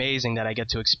 So it's amazing that I get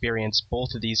to experience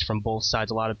both of these from both sides.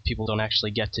 A lot of people don't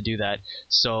actually get to do that.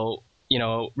 So,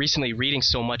 recently reading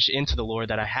so much into the lore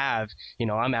that I have,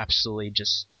 I'm absolutely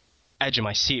just edge of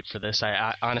my seat for this.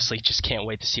 I honestly just can't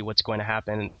wait to see what's going to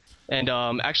happen. And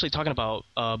actually talking about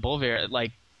Bolvar,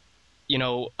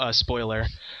 spoiler.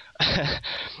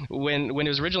 when it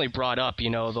was originally brought up,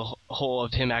 the whole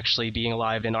of him actually being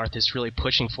alive and Arthas really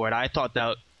pushing for it, I thought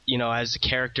that, as a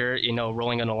character,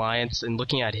 rolling an alliance and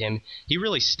looking at him, he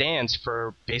really stands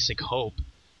for basic hope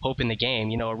in the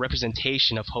game, a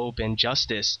representation of hope and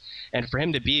justice. And for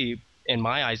him to be, in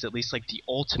my eyes at least, like the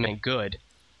ultimate good,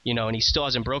 and he still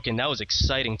hasn't broken, that was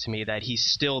exciting to me, that he's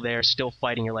still there, still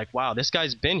fighting. You're like, wow, this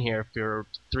guy's been here for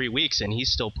 3 weeks and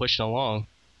he's still pushing along.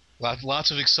 Lots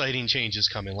of exciting changes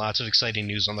coming. Lots of exciting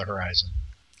news on the horizon.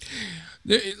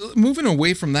 Moving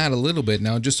away from that a little bit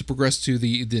now, just to progress to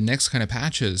the next kind of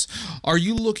patches, are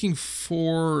you looking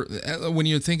for, when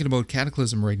you're thinking about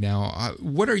Cataclysm right now,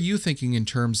 what are you thinking in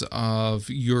terms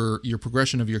of your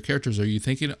progression of your characters? Are you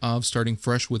thinking of starting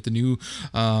fresh with the new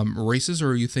races, or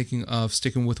are you thinking of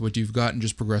sticking with what you've got and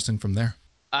just progressing from there?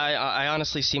 I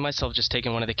honestly see myself just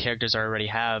taking one of the characters I already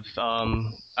have.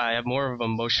 I have more of an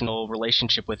emotional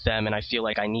relationship with them, and I feel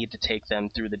like I need to take them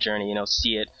through the journey,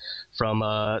 see it from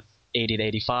 80 to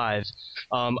 85.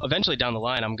 Eventually down the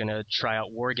line, I'm going to try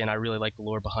out Worgen. I really like the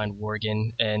lore behind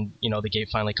Worgen, and, the gate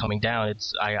finally coming down.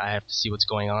 I have to see what's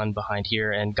going on behind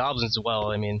here, and Goblins as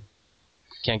well. I mean,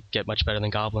 can't get much better than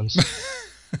Goblins.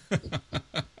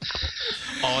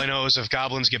 All I know is if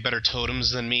Goblins get better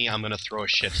totems than me, I'm going to throw a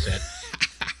shit fit.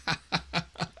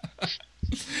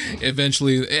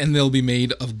 Eventually, and they'll be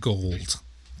made of gold.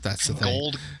 That's the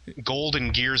thing. Gold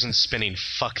and gears and spinning.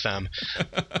 Fuck them.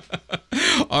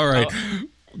 All right.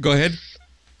 Go ahead.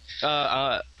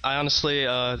 I honestly,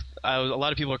 a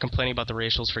lot of people are complaining about the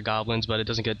racials for goblins, but it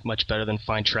doesn't get much better than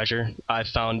Find Treasure. I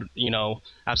found,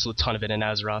 absolute ton of it in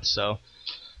Azeroth, so,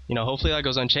 hopefully that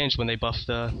goes unchanged when they buff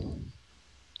the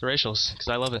racials, because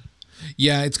I love it.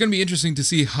 Yeah, it's going to be interesting to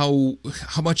see how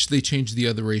much they change the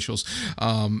other racials,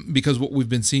 because what we've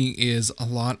been seeing is a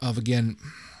lot of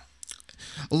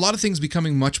things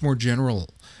becoming much more general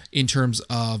in terms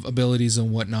of abilities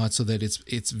and whatnot, so that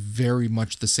it's very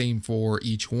much the same for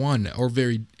each one, or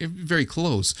very, very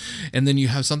close. And then you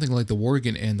have something like the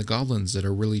Worgen and the Goblins that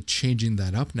are really changing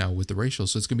that up now with the racial.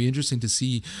 So it's going to be interesting to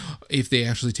see if they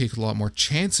actually take a lot more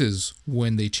chances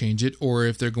when they change it, or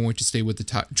if they're going to stay with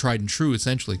the tried and true,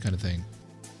 essentially, kind of thing.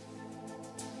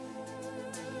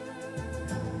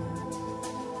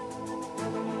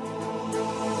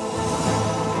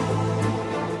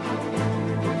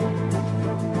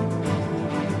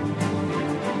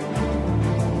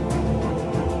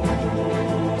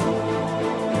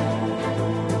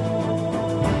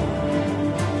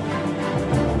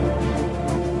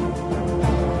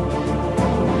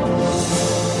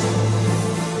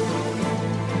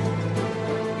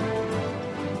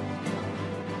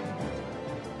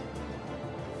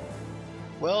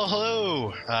 Well,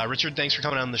 hello, Richard. Thanks for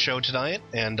coming on the show tonight,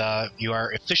 and you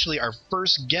are officially our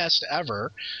first guest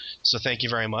ever. So thank you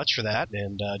very much for that,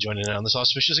 and joining in on this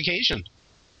auspicious occasion.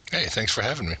 Hey, thanks for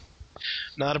having me.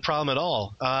 Not a problem at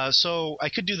all. So I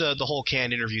could do the whole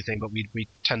canned interview thing, but we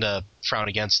tend to frown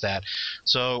against that.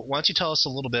 So why don't you tell us a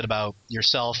little bit about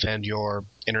yourself and your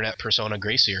internet persona,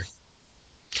 Gracier?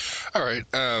 All right.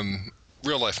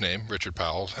 Real life name, Richard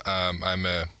Powell. I'm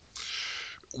a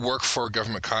work for a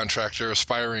government contractor,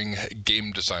 aspiring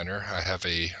game designer. I have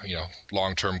a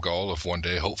long-term goal of one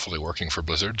day hopefully working for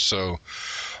Blizzard. So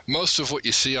most of what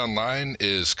you see online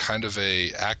is kind of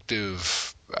a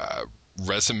active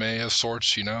resume of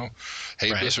sorts. Hey,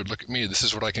 right. Blizzard, look at me. This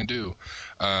is what I can do.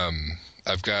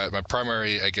 I've got my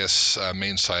primary,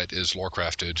 main site is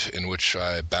Lorecrafted, in which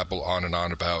I babble on and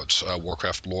on about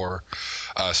Warcraft lore,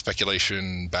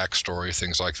 speculation, backstory,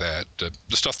 things like that. The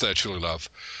stuff that I truly love.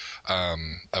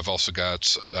 I've also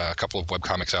got a couple of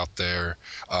webcomics out there,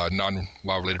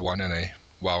 non-WoW related one and a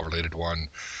WoW related one,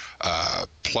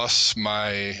 plus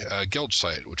my guild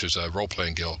site, which is a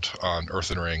role-playing guild on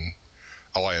Earth and Ring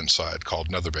Alliance side called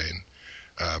Netherbane.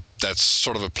 That's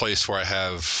sort of a place where I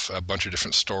have a bunch of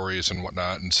different stories and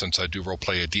whatnot, and since I do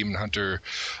role-play a Demon Hunter,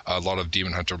 a lot of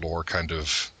Demon Hunter lore kind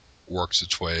of works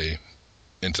its way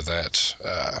into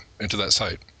that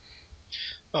site.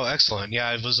 Oh, excellent. Yeah,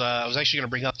 I was actually going to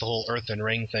bring up the whole Earth and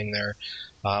Ring thing there.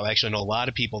 I actually know a lot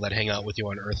of people that hang out with you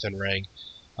on Earth and Ring,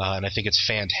 and I think it's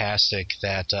fantastic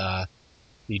that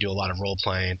you do a lot of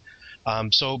role-playing.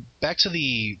 So back to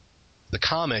the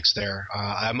comics there.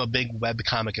 I'm a big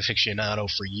webcomic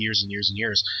aficionado for years and years and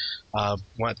years.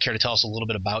 Care to tell us a little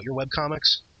bit about your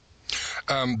webcomics?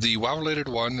 The WoW-related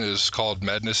one is called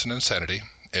Madness and Insanity.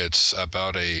 It's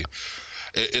about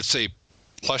it's a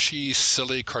plushy,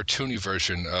 silly, cartoony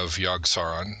version of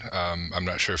Yogg-Saron. I'm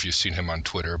not sure if you've seen him on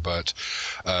Twitter, but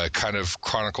kind of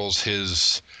chronicles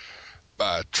his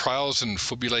trials and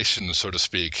tribulations, so to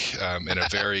speak, in a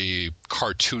very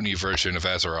cartoony version of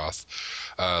Azeroth.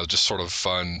 Just sort of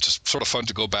fun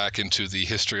to go back into the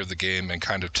history of the game and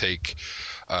kind of take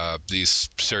these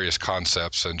serious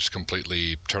concepts and just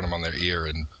completely turn them on their ear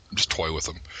and just toy with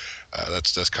them.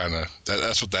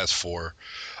 That's what that's for.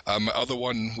 My other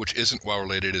one, which isn't WoW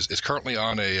related, is currently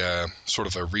on a sort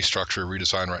of a restructure,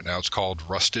 redesign right now. It's called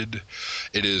Rusted.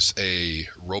 It is a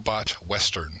robot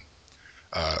western,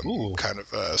 kind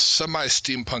of a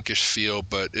semi-steampunkish feel,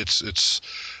 but it's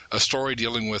a story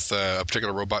dealing with a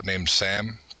particular robot named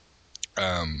Sam.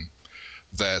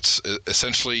 That's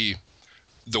essentially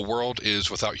the world is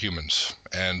without humans,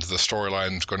 and the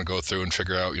storyline is going to go through and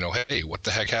figure out, hey, what the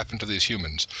heck happened to these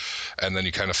humans? And then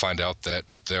you kind of find out that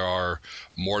there are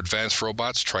more advanced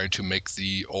robots trying to make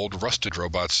the old rusted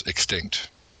robots extinct,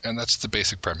 and that's the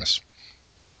basic premise.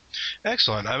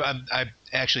 Excellent. I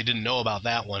actually didn't know about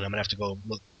that one. I'm gonna have to go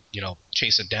look,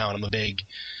 chase it down. I'm a big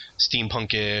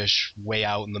steampunkish, way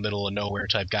out in the middle of nowhere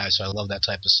type guy, so I love that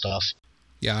type of stuff.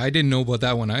 Yeah, I didn't know about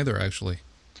that one either, actually.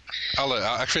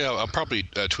 I'll probably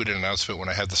tweet an announcement when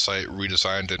I have the site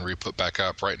redesigned and re-put back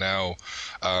up. Right now,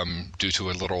 due to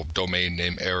a little domain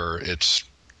name error,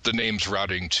 the name's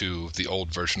routing to the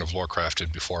old version of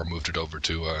Lorecrafted before I moved it over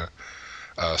to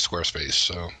Squarespace.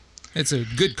 So it's a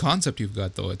good concept you've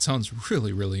got, though. It sounds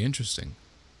really, really interesting.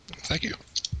 Thank you.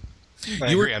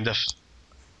 I agree. I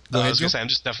was going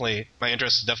to say, my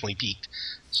interest is definitely piqued.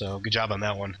 So good job on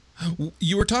that one.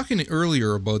 You were talking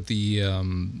earlier about the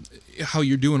how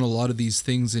you're doing a lot of these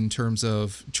things in terms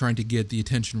of trying to get the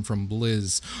attention from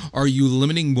Blizz. Are you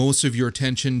limiting most of your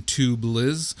attention to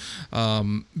Blizz?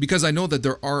 Because I know that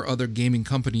there are other gaming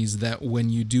companies that when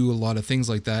you do a lot of things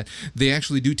like that, they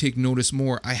actually do take notice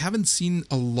more. I haven't seen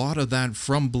a lot of that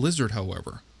from Blizzard,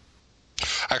 however.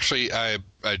 Actually, I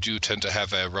do tend to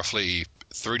have a roughly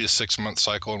 3 to 6 month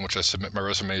cycle in which I submit my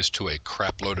resumes to a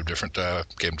crap load of different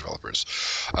game developers.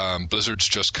 Blizzard's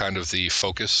just kind of the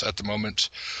focus at the moment,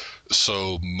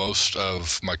 so most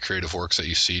of my creative works that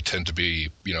you see tend to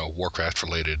be, Warcraft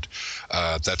related.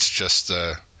 That's just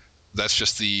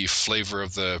the flavor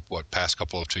of the past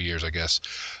couple of 2 years, I guess.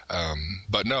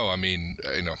 But no, I mean,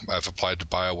 I've applied to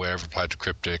BioWare, I've applied to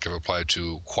Cryptic, I've applied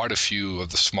to quite a few of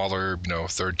the smaller,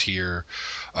 third tier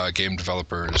game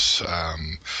developers.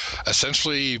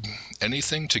 Essentially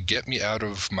anything to get me out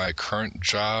of my current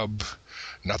job.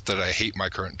 Not that I hate my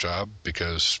current job,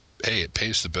 because hey, it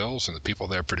pays the bills and the people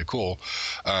there are pretty cool.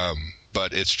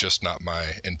 But it's just not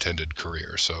my intended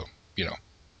career. So,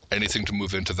 anything to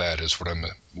move into that is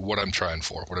what I'm trying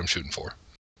for, what I'm shooting for.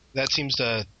 That seems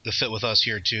to fit with us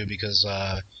here too, because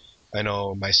I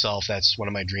know myself, that's one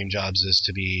of my dream jobs, is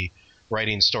to be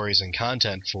writing stories and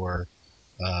content for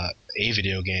a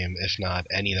video game, if not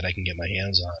any that I can get my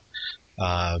hands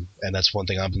on. And that's one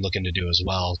thing I've been looking to do as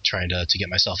well, trying to get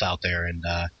myself out there and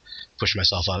push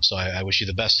myself up. So I wish you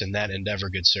the best in that endeavor,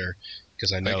 good sir,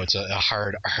 because I know it's a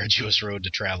hard, arduous road to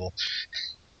travel.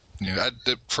 Yeah,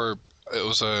 it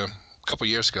was a couple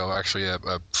years ago, actually,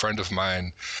 a friend of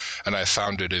mine and I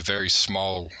founded a very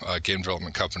small game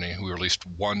development company. We released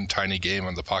one tiny game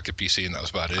on the Pocket PC, and that was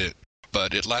about it.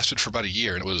 But it lasted for about a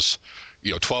year, and it was,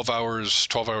 12 hours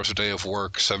a day of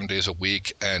work, 7 days a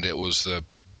week, and it was the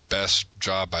best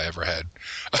job I ever had.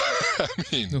 I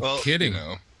mean, no kidding.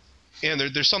 And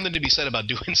there's something to be said about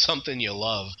doing something you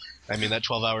love. I mean, that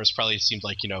 12 hours probably seemed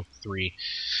like, 3.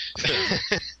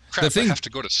 Crap, I have to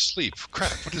go to sleep.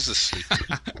 Crap, what is this sleep?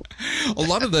 A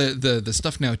lot of the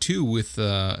stuff now, too, with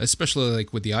especially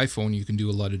like with the iPhone, you can do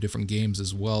a lot of different games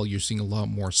as well. You're seeing a lot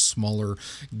more smaller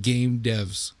game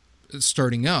devs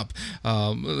starting up.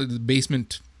 The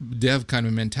basement dev kind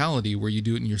of mentality where you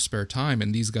do it in your spare time,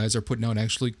 and these guys are putting out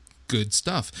actually good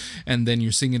stuff. And then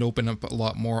you're seeing it open up a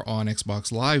lot more on Xbox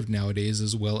Live nowadays,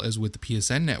 as well as with the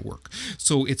PSN network.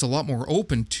 So it's a lot more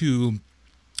open to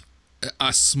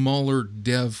a smaller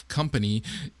dev company,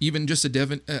 even just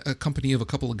a company of a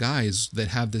couple of guys that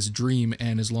have this dream,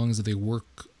 and as long as they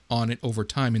work on it over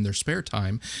time in their spare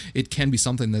time, it can be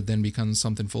something that then becomes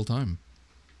something full-time.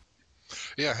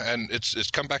 Yeah, and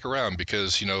it's come back around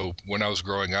because, when I was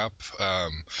growing up,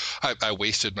 I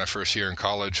wasted my first year in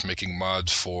college making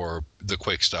mods for the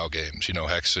Quake-style games,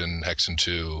 Hexen, Hexen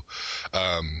 2.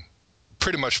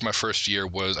 Pretty much my first year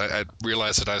was, I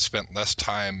realized that I spent less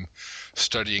time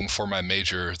studying for my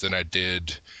major than I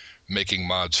did making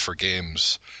mods for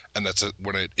games. And that's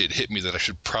when it hit me that I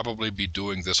should probably be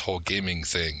doing this whole gaming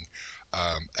thing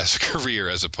as a career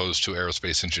as opposed to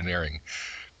aerospace engineering,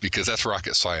 because that's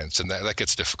rocket science, and that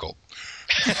gets difficult.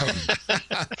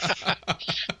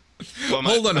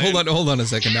 Hold on a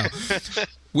second now.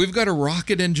 We've got a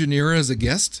rocket engineer as a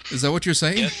guest? Is that what you're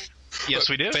saying? Yes,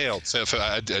 we do. Failed. So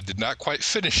I did not quite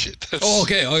finish it.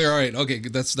 Okay. All right. Okay,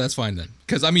 that's fine then.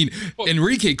 Because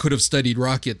Enrique could have studied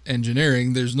rocket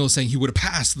engineering. There's no saying he would have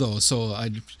passed though. So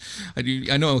I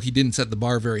know he didn't set the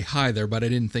bar very high there, but I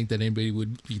didn't think that anybody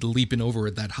would be leaping over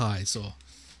it that high. So.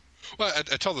 Well,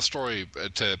 I tell the story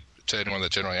to anyone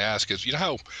that generally asks is,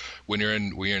 how when you're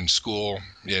in school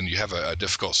and you have a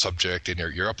difficult subject and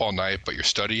you're up all night but you're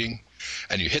studying,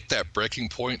 and you hit that breaking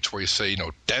point where you say,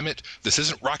 damn it, this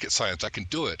isn't rocket science, I can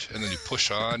do it, and then you push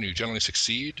on and you generally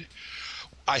succeed.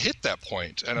 I hit that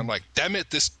point and I'm like, damn it,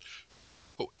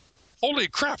 holy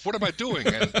crap, what am I doing?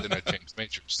 And then I changed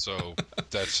majors. So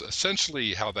that's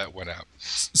essentially how that went out.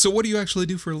 So what do you actually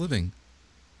do for a living?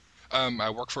 I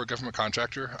work for a government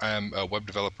contractor. I am a web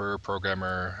developer,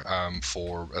 programmer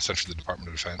for essentially the Department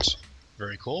of Defense.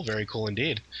 Very cool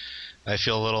indeed. I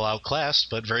feel a little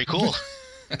outclassed, but very cool.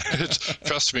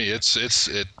 Trust me, it's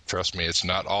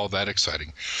not all that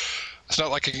exciting. It's not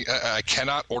like I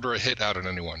cannot order a hit out on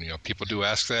anyone. People do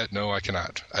ask that. No, I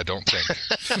cannot. I don't think.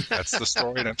 That's the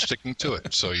story, and I'm sticking to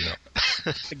it. So,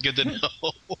 Good to know.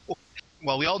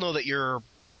 Well, we all know that you're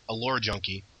a lore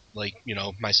junkie, like,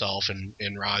 myself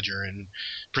and Roger and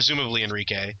presumably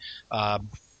Enrique.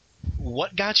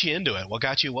 What got you into it?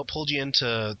 What pulled you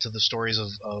into the stories of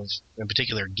in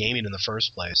particular, gaming in the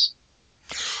first place?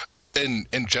 In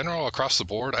general, across the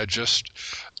board, I enjoy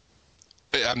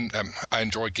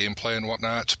gameplay and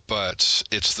whatnot, but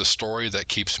it's the story that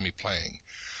keeps me playing.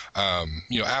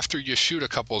 After you shoot a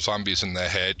couple of zombies in the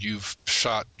head, you've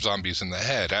shot zombies in the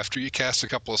head. After you cast a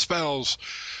couple of spells,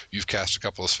 you've cast a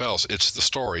couple of spells. It's the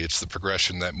story, it's the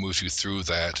progression that moves you through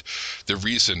that. The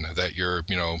reason that you're,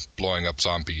 blowing up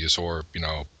zombies or,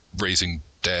 raising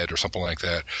dead or something like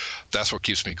that. That's what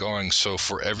keeps me going. So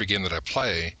for every game that I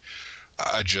play,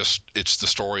 it's the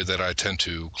story that I tend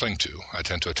to cling to. I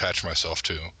tend to attach myself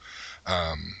to.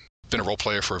 Been a role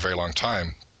player for a very long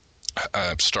time.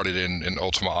 I started in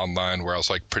Ultima Online, where I was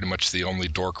like pretty much the only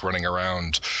dork running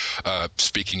around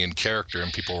speaking in character,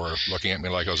 and people were looking at me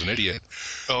like I was an idiot.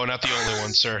 Oh, not the only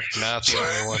one, sir. Not the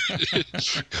only one.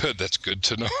 Good. That's good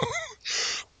to know.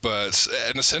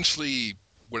 And essentially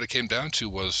what it came down to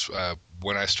was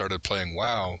when I started playing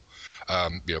WoW,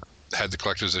 had the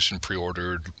collector's edition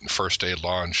pre-ordered, first day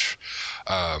launch.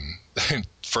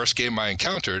 First game I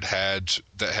encountered had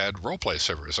roleplay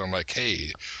servers. I'm like,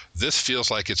 hey, this feels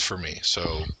like it's for me.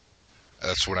 So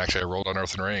that's when actually I rolled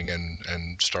Unearthed Ring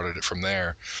and started it from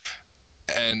there.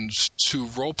 And to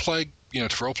roleplay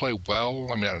well,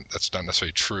 that's not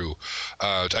necessarily true.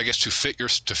 I guess to fit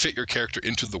your character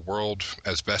into the world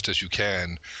as best as you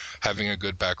can, having a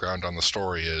good background on the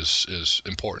story is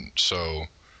important. So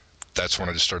that's when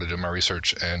I just started doing my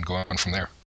research and going on from there.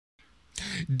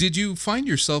 Did you find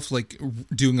yourself like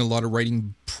doing a lot of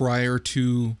writing prior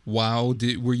to WoW?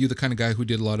 Were you the kind of guy who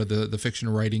did a lot of the fiction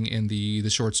writing and the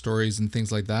short stories and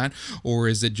things like that? Or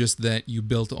is it just that you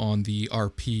built on the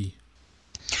RP?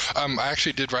 I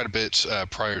actually did write a bit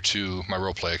prior to my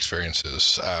roleplay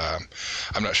experiences.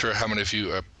 I'm not sure how many of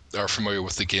you are familiar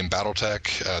with the game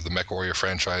BattleTech, the MechWarrior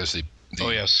franchise. Oh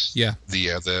yes, yeah.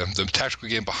 The tactical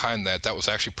game behind that was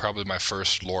actually probably my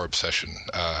first lore obsession.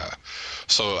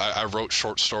 So I wrote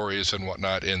short stories and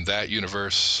whatnot in that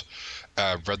universe.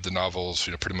 Read the novels,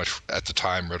 pretty much at the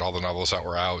time. Read all the novels that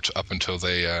were out up until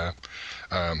they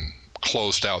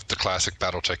closed out the classic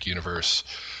BattleTech universe.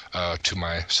 To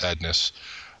my sadness.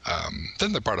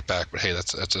 Then they brought it back, but hey,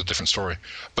 that's a different story.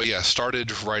 But yeah,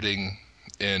 started writing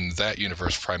in that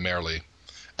universe primarily,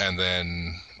 and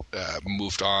then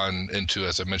moved on into,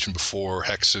 as I mentioned before,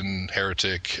 Hexen,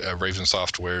 Heretic, Raven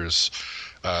Software's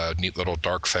neat little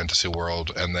dark fantasy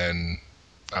world, and then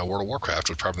World of Warcraft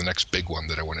was probably the next big one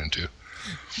that I went into.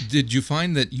 Did you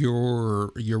find that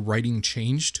your writing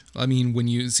changed? I mean, when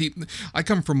you see, I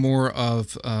come from more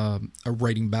of a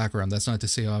writing background. That's not to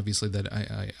say, obviously, that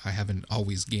I haven't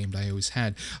always gamed. I always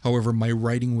had. However, my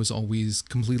writing was always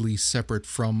completely separate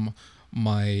from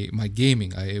my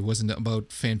gaming. It wasn't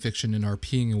about fan fiction and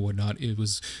RPing and whatnot. It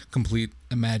was complete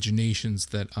imaginations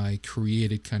that I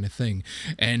created, kind of thing.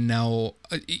 And now,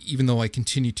 even though I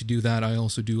continue to do that, I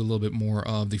also do a little bit more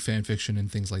of the fan fiction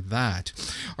and things like that.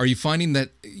 Are you finding that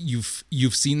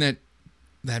you've seen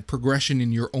that progression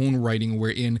in your own writing,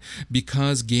 wherein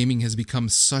because gaming has become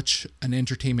such an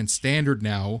entertainment standard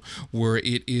now, where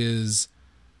it is,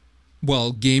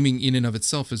 well, gaming in and of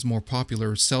itself is more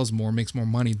popular, sells more, makes more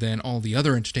money than all the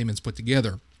other entertainments put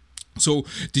together. So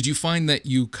did you find that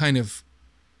you kind of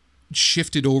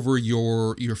shifted over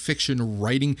your fiction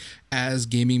writing as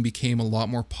gaming became a lot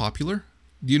more popular?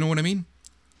 Do you know what I mean?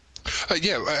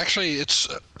 Yeah, actually, it's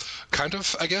kind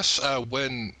of, I guess,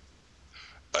 when,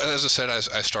 as I said,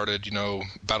 I started,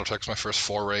 BattleTech's my first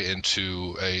foray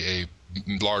into a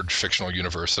large fictional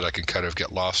universe that I can kind of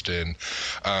get lost in.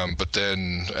 But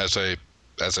then as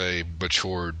I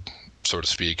matured, so to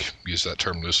speak, use that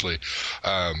term loosely,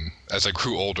 as I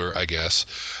grew older, I guess,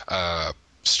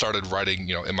 started writing,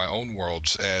 in my own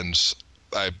worlds. And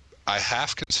I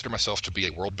half consider myself to be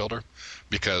a world builder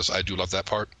because I do love that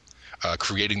part.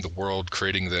 Creating the world,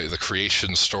 creating the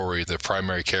creation story, the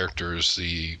primary characters,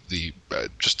 the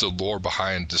just the lore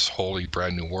behind this wholly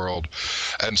brand new world,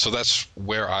 and so that's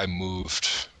where I moved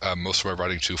most of my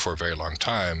writing to for a very long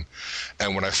time.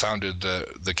 And when I founded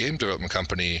the game development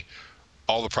company,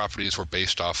 all the properties were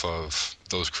based off of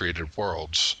those created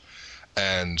worlds,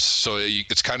 and so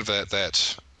it's kind of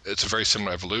that it's a very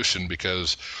similar evolution,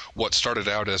 because what started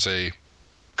out as a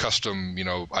custom,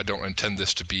 I don't intend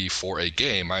this to be for a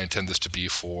game. I intend this to be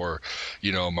for,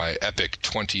 my epic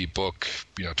 20 book,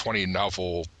 20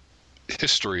 novel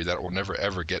history that will never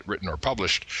ever get written or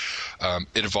published.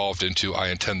 It evolved into, I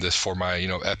intend this for my,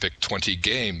 epic 20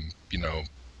 game,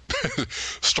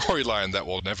 storyline that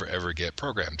will never ever get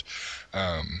programmed.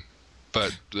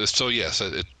 But so yes,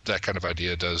 that kind of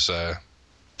idea does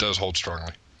hold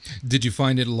strongly. Did you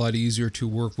find it a lot easier to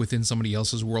work within somebody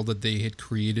else's world that they had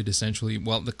created, essentially,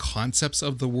 well, the concepts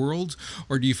of the world?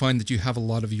 Or do you find that you have a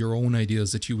lot of your own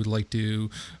ideas that you would like to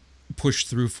push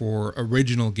through for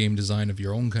original game design of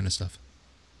your own kind of stuff?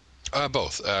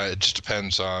 Both. It just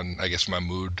depends on, I guess, my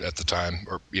mood at the time,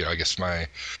 or, I guess I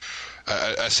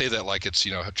say that like it's,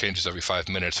 it changes every 5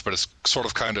 minutes, but it's sort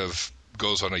of kind of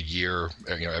goes on a year,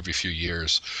 every few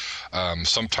years.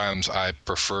 Sometimes I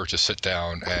prefer to sit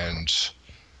down and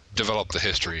develop the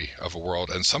history of a world,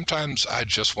 and sometimes I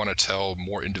just want to tell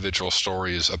more individual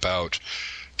stories about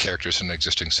characters in an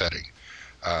existing setting.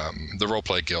 The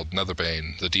Roleplay Guild,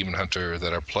 Netherbane, the Demon Hunter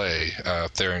that I play,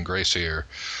 Theron Greyseer,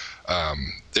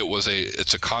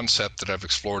 it's a concept that I've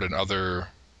explored in other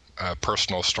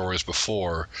personal stories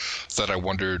before, that I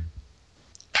wondered,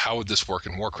 how would this work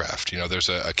in Warcraft? There's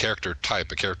a character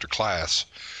type, a character class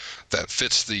that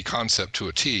fits the concept to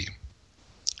a T,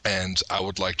 and I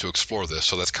would like to explore this.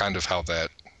 So that's kind of how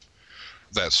that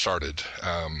started.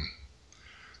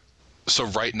 So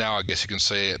right now, I guess you can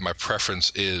say my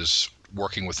preference is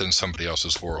working within somebody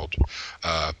else's world.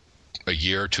 A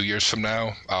year, 2 years from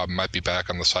now, I might be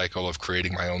back on the cycle of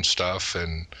creating my own stuff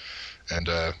and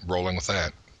rolling with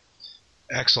that.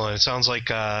 Excellent. It sounds like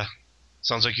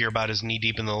you're about as knee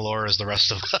deep in the lore as the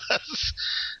rest of us,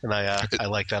 and I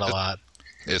like that a lot.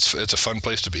 It's a fun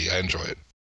place to be. I enjoy it.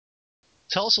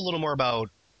 Tell us a little more about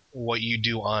what you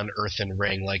do on Earthen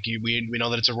Ring. Like we know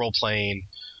that it's a role-playing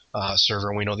server,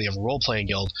 and we know they have a role-playing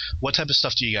guild. What type of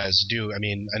stuff do you guys do? I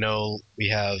mean, I know we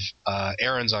have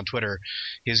Aaron's on Twitter.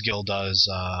 His guild does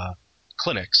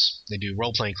clinics. They do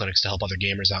role-playing clinics to help other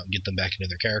gamers out and get them back into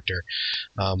their character.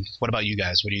 What about you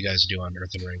guys? What do you guys do on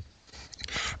Earthen Ring?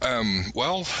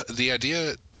 Well, the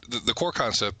idea, the core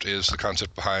concept is the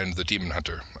concept behind the Demon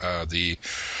Hunter, the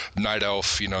night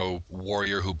elf,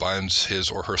 warrior who binds his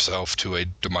or herself to a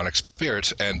demonic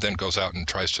spirit and then goes out and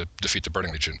tries to defeat the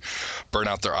Burning Legion, burn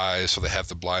out their eyes so they have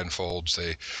the blindfolds.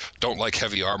 They don't like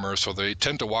heavy armor, so they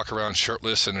tend to walk around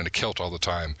shirtless and in a kilt all the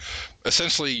time.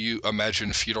 Essentially, you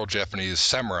imagine feudal Japanese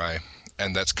samurai,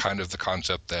 and that's kind of the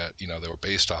concept that they were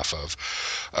based off of,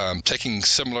 taking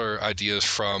similar ideas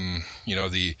from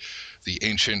the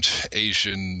ancient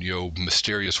Asian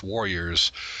mysterious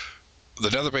warriors. The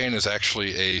Netherbane is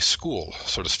actually a school,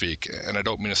 so to speak, and I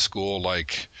don't mean a school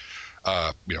like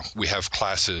we have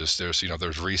classes.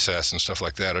 There's recess and stuff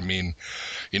like that. I mean,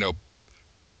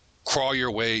 crawl your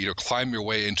way, climb your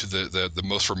way into the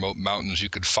most remote mountains you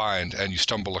could find, and you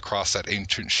stumble across that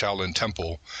ancient Shaolin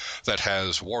temple that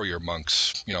has warrior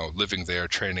monks, living there,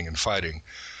 training and fighting.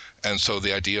 And so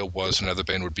the idea was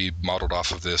Netherbane would be modeled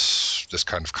off of this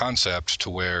kind of concept, to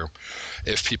where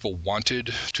if people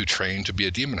wanted to train to be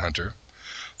a demon hunter,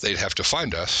 they'd have to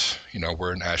find us.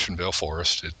 We're in Ashenvale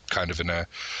Forest, kind of in a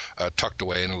tucked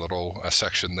away in a little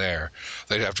section there.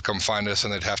 They'd have to come find us,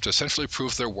 and they'd have to essentially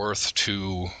prove their worth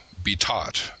to be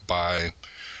taught by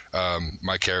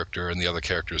my character and the other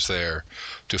characters there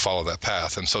to follow that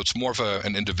path. And so it's more of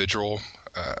an individual,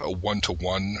 a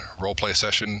one-to-one role-play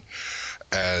session,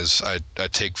 as I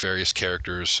take various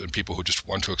characters and people who just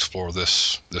want to explore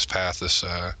this path,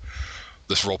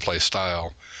 this role-play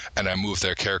style, and I move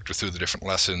their character through the different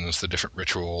lessons, the different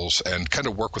rituals, and kind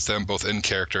of work with them both in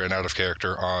character and out of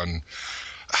character on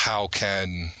how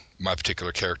can my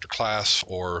particular character class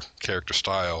or character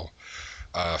style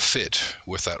fit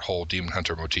with that whole demon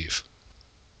hunter motif.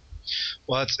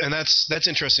 Well, that's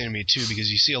interesting to me too, because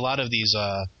you see a lot of these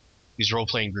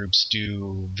role-playing groups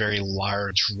do very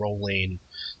large rolling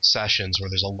sessions where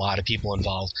there's a lot of people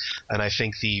involved, and I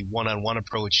think the one-on-one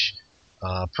approach,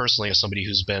 personally, as somebody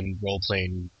who's been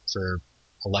role-playing for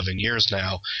 11 years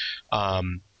now,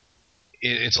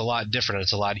 it's a lot different.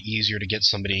 It's a lot easier to get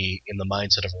somebody in the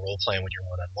mindset of role-playing when you're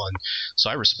one-on-one. So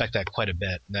I respect that quite a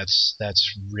bit. That's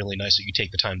really nice that you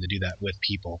take the time to do that with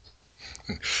people.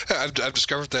 I've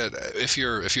discovered that if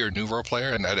you're a new role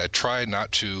player, and I try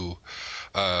not to.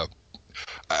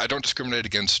 I don't discriminate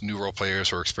against new role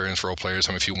players or experienced role players.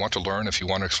 I mean, if you want to learn, if you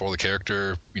want to explore the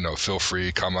character, feel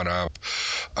free, come on up.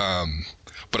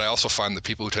 But I also find that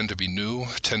people who tend to be new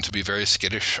tend to be very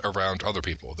skittish around other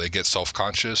people. They get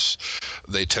self-conscious.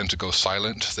 They tend to go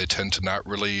silent. They tend to not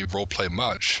really role play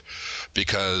much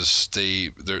because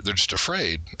they're just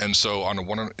afraid. And so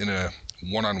in a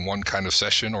one-on-one kind of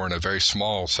session, or in a very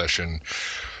small session,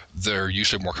 they're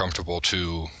usually more comfortable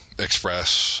to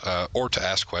express or to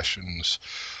ask questions,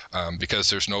 because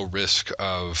there's no risk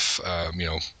of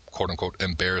quote unquote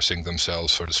embarrassing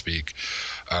themselves, so to speak,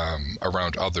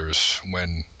 around others,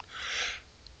 when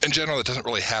in general it doesn't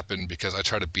really happen, because I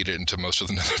try to beat it into most of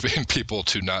the Netherbane people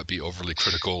to not be overly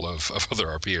critical of other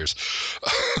RPers.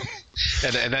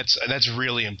 and that's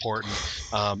really important.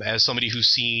 As somebody who's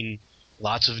seen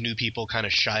lots of new people kind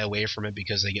of shy away from it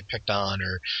because they get picked on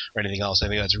or anything else, I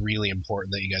think that's really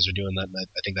important that you guys are doing that, and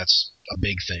I think that's a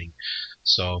big thing.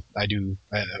 So I do,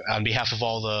 on behalf of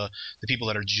all the people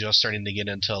that are just starting to get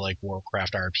into like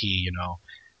Warcraft RP,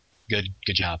 good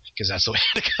job, because that's the way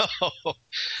to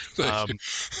go.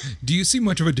 Do you see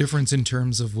much of a difference in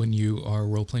terms of when you are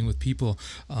role-playing with people,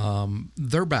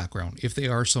 their background, if they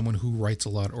are someone who writes a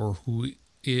lot or who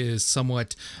is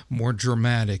somewhat more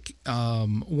dramatic?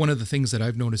 One of the things that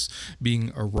I've noticed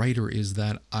being a writer is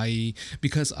that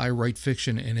because I write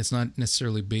fiction and it's not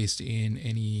necessarily based in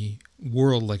any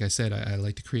world, like I said, I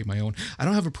like to create my own. I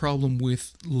don't have a problem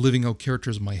with living out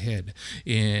characters in my head,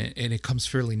 and it comes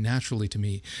fairly naturally to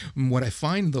me. What I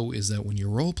find, though, is that when you're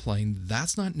role-playing,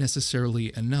 that's not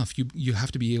necessarily enough. You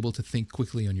have to be able to think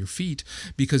quickly on your feet,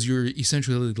 because you're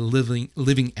essentially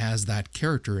living as that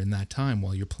character in that time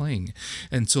while you're playing.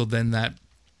 And so then that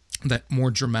more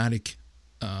dramatic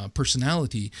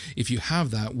personality, if you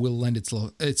have that, will lend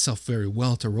itself very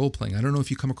well to role-playing. I don't know if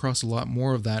you come across a lot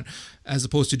more of that as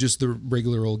opposed to just the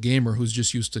regular old gamer who's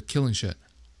just used to killing shit.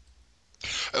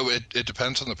 Oh, it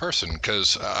depends on the person,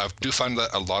 because I do find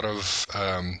that a lot of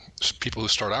people who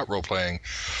start out role-playing,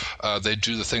 they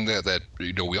do the thing that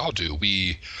we all do.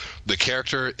 The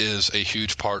character is a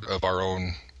huge part of our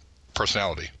own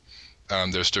personality.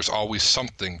 There's always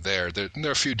something there. There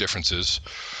are a few differences.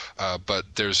 but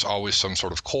there's always some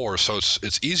sort of core. So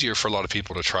it's easier for a lot of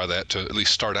people to try that, to at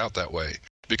least start out that way,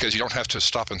 because you don't have to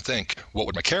stop and think, what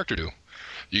would my character do?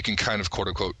 You can kind of quote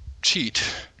unquote cheat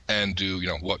and do,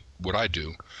 what would I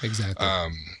do? Exactly.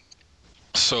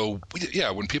 So yeah,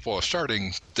 when people are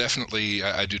starting, definitely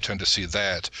I do tend to see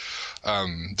that.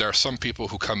 There are some people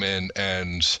who come in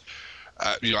and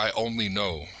I only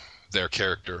know their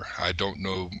character. I don't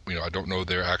know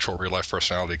their actual real life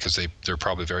personality, because they're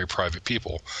probably very private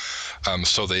people.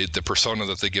 So the persona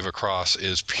that they give across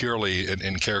is purely an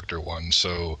in character one.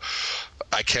 So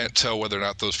I can't tell whether or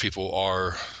not those people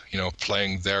are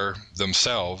playing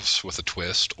themselves with a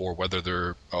twist, or whether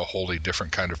they're a wholly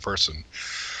different kind of person.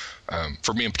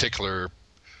 For me in particular,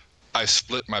 I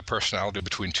split my personality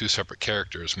between two separate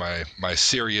characters. My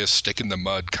serious, stick in the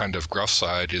mud kind of gruff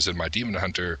side is in my Demon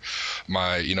Hunter.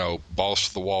 My, balls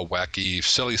to the wall, wacky,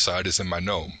 silly side is in my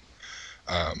Gnome.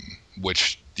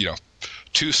 Which,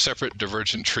 two separate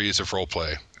divergent trees of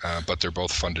roleplay, but they're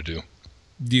both fun to do.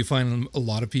 Do you find a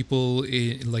lot of people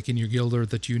like in your guild or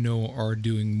that are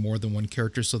doing more than one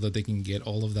character so that they can get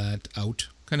all of that out,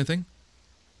 kind of thing?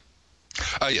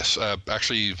 Yes,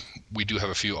 actually, we do have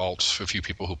a few alts, a few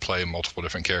people who play multiple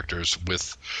different characters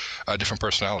with different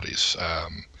personalities,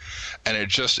 and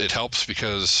it helps,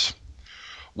 because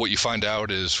what you find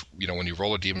out is, when you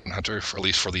roll a Demon Hunter, at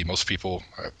least for the most people,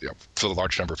 for the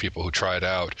large number of people who try it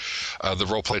out, the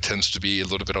roleplay tends to be a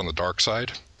little bit on the dark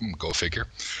side. Go figure.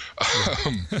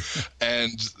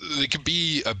 And it can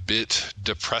be a bit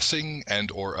depressing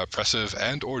and or oppressive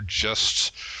and or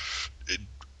just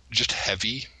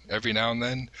heavy every now and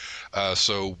then.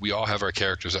 So we all have our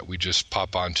characters that we just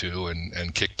pop onto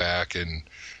and kick back and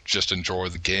just enjoy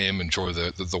the game, enjoy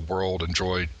the world,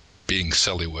 enjoy being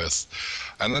silly with.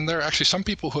 And then there are actually some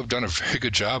people who have done a very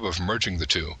good job of merging the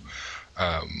two.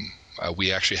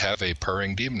 We actually have a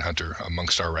purring Demon Hunter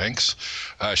amongst our ranks,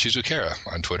 Shizukara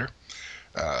on Twitter.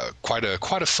 Quite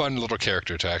a fun little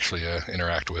character to actually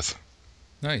interact with.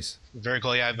 Nice. Very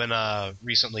cool. Yeah, I've been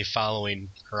recently following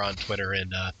her on Twitter,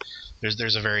 and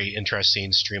there's a very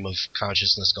interesting stream of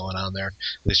consciousness going on there,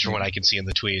 at least from what I can see in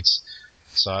the tweets.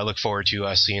 So I look forward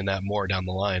to seeing that more down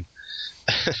the line.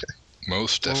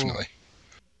 Most definitely.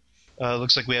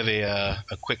 Looks like we have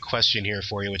a quick question here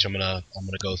for you, which I'm gonna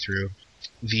go through.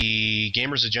 The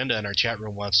Gamers Agenda in our chat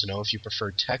room wants to know if you prefer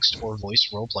text or voice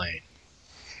role playing.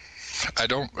 I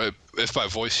don't. If by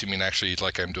voice you mean actually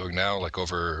like I'm doing now, like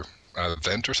over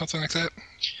Vent or something like that.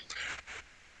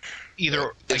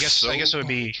 Either, I guess it would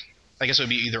be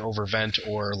either over Vent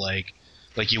or like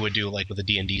you would do like with a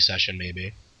D&D session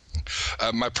maybe.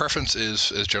 My preference is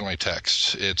generally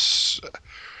text. It's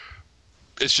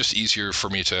just easier for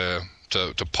me to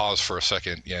pause for a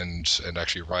second and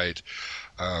actually write.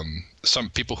 Some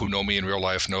people who know me in real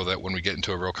life know that when we get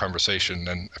into a real conversation,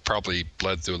 and I probably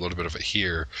bled through a little bit of it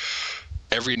here,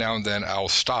 every now and then I'll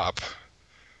stop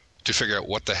to figure out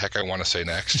what the heck I want to say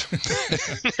next.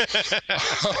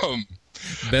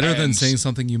 Better than saying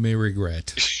something you may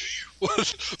regret.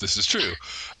 This is true.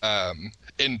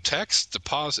 In text, the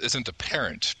pause isn't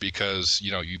apparent because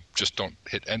you just don't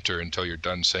hit enter until you're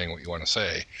done saying what you want to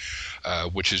say,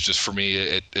 which is just, for me,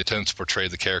 it tends to portray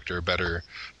the character better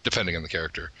depending on the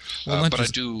character. Well, but I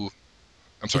do.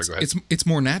 I'm sorry, go ahead. It's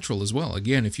more natural as well.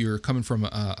 Again, if you're coming from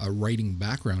a writing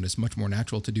background, it's much more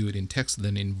natural to do it in text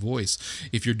than in voice.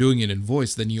 If you're doing it in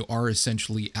voice, then you are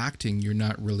essentially acting. You're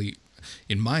not really,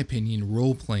 in my opinion,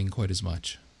 role-playing quite as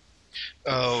much.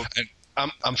 Oh,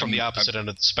 I'm from the opposite end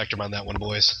of the spectrum on that one,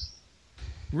 boys.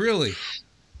 Really?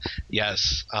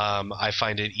 Yes. I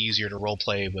find it easier to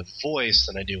role-play with voice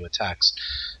than I do with text.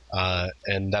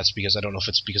 And that's because I don't know if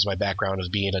it's because my background is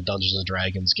being a Dungeons &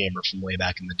 Dragons gamer from way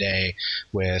back in the day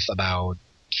with about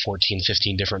 14,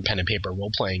 15 different pen and paper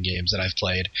role-playing games that I've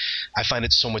played. I find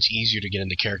it so much easier to get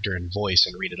into character and voice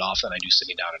and read it off than I do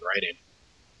sitting down and writing.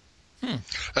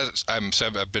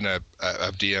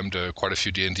 I've DM'd quite a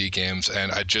few D&D games,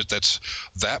 and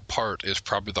that part is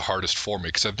probably the hardest for me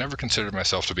because I've never considered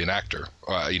myself to be an actor.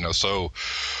 So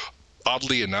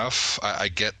oddly enough, I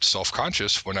get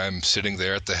self-conscious when I'm sitting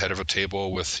there at the head of a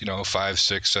table with 5,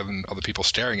 6, 7 other people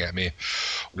staring at me,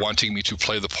 wanting me to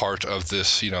play the part of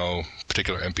this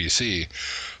particular NPC.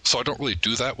 So I don't really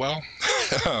do that well.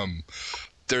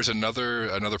 There's another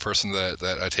person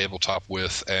that I tabletop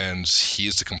with, and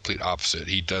he's the complete opposite.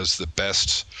 He does the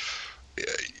best.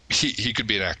 He could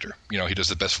be an actor. He does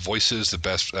the best voices, the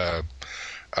best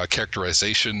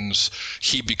characterizations.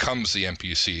 He becomes the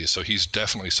NPC, so he's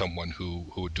definitely someone who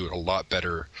would do it a lot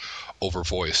better over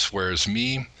voice. Whereas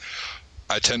me,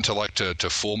 I tend to like to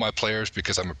fool my players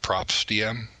because I'm a props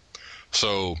DM.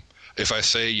 So If I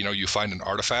say, you find an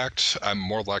artifact, I'm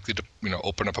more likely to,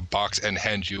 open up a box and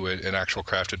hand you an actual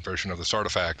crafted version of this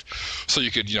artifact. So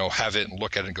you could, have it and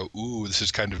look at it and go, ooh, this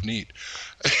is kind of neat.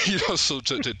 So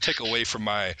to take away from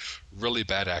my really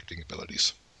bad acting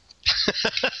abilities.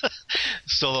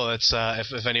 Still, though, it's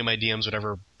if any of my DMs would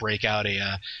ever break out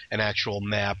an actual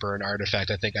map or an artifact,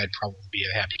 I think I'd probably be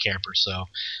a happy camper. So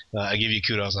I give you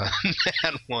kudos on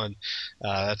that one.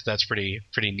 That's pretty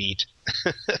neat.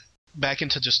 Back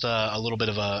into just a little bit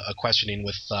of a questioning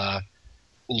with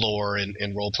lore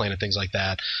and role playing and things like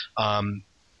that.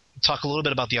 Talk a little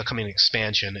bit about the upcoming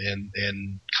expansion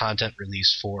and content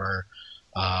release for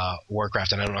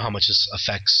Warcraft, and I don't know how much this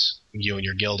affects you and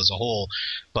your guild as a whole,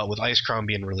 but with Icecrown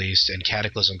being released and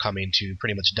Cataclysm coming to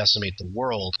pretty much decimate the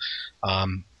world,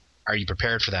 are you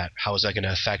prepared for that? How is that going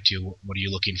to affect you? What are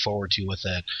you looking forward to with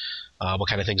it? What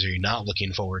kind of things are you not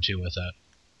looking forward to with it?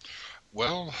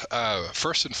 Well,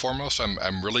 first and foremost,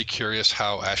 I'm really curious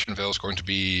how Ashenvale is going to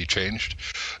be changed,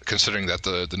 considering that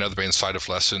the Netherbane site of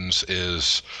lessons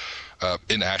is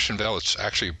in Ashenvale. It's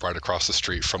actually right across the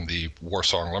street from the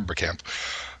Warsong Lumber Camp.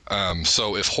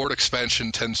 So if Horde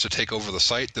expansion tends to take over the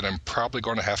site, then I'm probably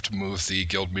going to have to move the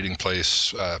guild meeting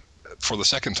place for the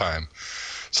second time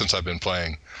since I've been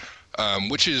playing,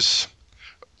 which is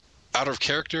out of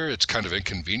character. It's kind of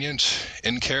inconvenient.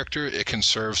 In character, it can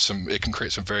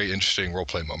create some very interesting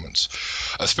roleplay moments,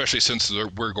 especially since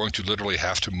we're going to literally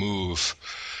have to move,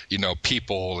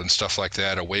 people and stuff like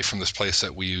that away from this place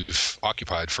that we've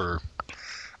occupied for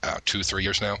 2-3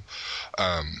 years now,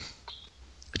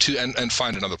 and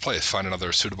find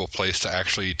another suitable place to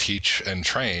actually teach and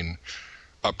train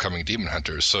upcoming demon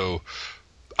hunters. So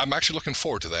I'm actually looking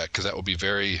forward to that, because that will be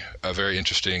a very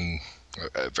interesting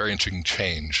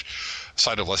change.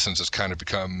 Site of Lessons has kind of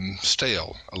become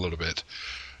stale a little bit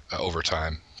over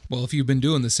time. Well, if you've been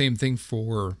doing the same thing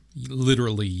for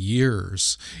literally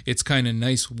years, it's kind of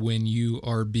nice when you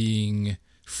are being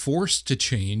forced to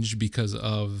change because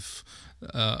of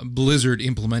Blizzard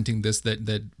implementing this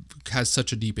that has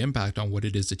such a deep impact on what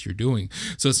it is that you're doing.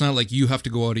 So it's not like you have to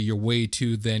go out of your way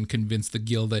to then convince the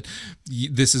guild that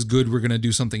this is good, we're going to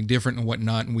do something different and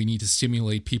whatnot, and we need to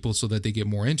stimulate people so that they get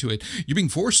more into it. You're being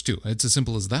forced to. It's as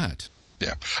simple as that.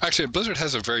 Yeah. Actually, Blizzard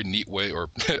has a very neat way, or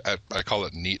I call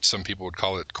it neat. Some people would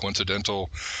call it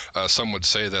coincidental. Some would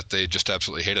say that they just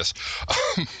absolutely hate us.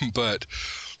 But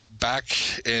back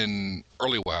in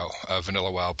early WoW,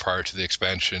 Vanilla WoW, prior to the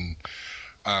expansion,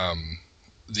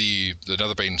 the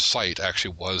Netherbane site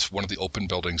actually was one of the open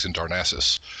buildings in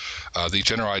Darnassus. The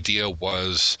general idea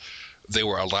was they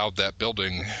were allowed that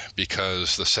building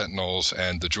because the Sentinels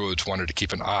and the Druids wanted to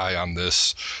keep an eye on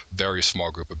this very small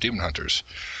group of demon hunters.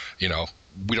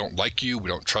 We don't like you, we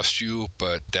don't trust you,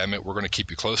 but damn it, we're going to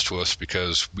keep you close to us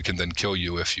because we can then kill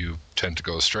you if you tend to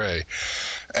go astray.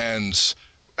 And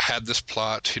had this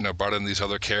plot, brought in these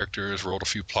other characters, rolled a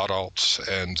few plot alts,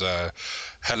 and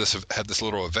had this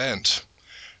little event.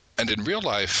 And in real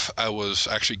life, I was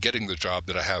actually getting the job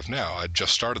that I have now. I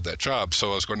just started that job,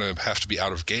 so I was going to have to be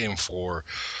out of game for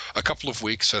a couple of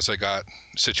weeks as I got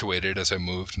situated, as I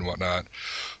moved and whatnot.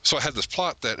 So I had this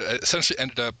plot that essentially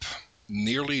ended up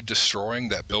nearly destroying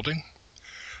that building.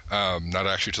 Not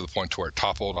actually to the point to where it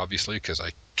toppled, obviously, because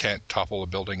I can't topple a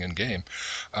building in game,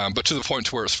 but to the point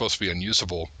to where it's supposed to be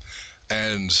unusable.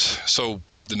 And so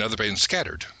the Netherbane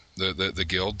scattered. The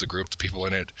guild, the group, the people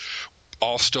in it,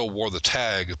 all still wore the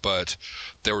tag, but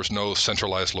there was no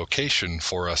centralized location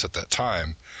for us at that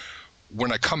time.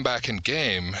 When I come back in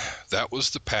game, that was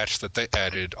the patch that they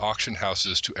added auction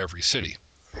houses to every city.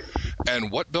 And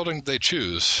what building did they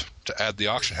choose to add the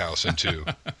auction house into?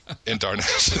 In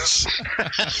Darnassus.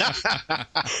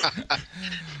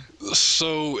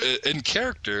 So in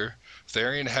character,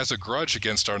 Therian has a grudge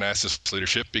against Darnassus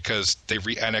leadership because they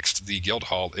re-annexed the guild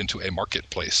hall into a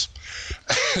marketplace,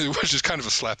 which is kind of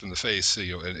a slap in the face,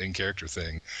 in character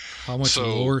thing. How much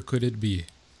lore could it be?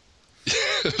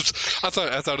 I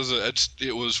thought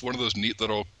it was one of those neat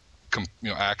little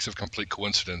acts of complete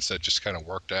coincidence that just kind of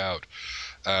worked out.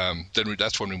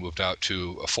 That's when we moved out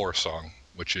to a forest song,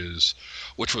 which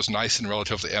was nice and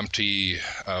relatively empty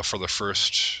for the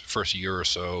first year or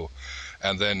so,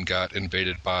 and then got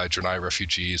invaded by Draenei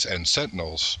refugees and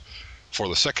Sentinels for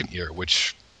the second year,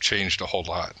 which changed a whole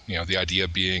lot. The idea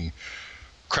being,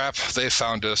 crap, they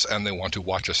found us and they want to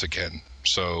watch us again,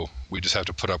 so we just have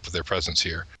to put up with their presence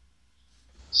here.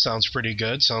 Sounds pretty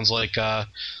good. Sounds like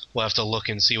we'll have to look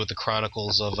and see what the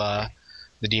chronicles of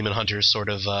the Demon Hunters sort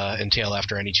of entail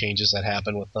after any changes that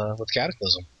happen with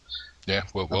Cataclysm. Yeah,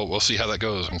 we'll see how that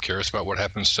goes. I'm curious about what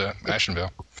happens to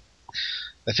Ashenvale.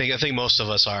 I think most of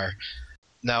us are.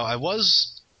 Now, I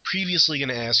was previously going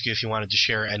to ask you if you wanted to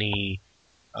share any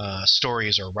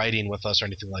stories or writing with us or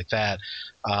anything like that,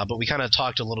 but we kind of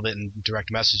talked a little bit in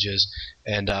direct messages,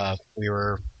 and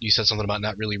you said something about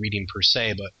not really reading per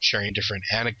se, but sharing different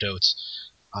anecdotes.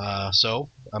 So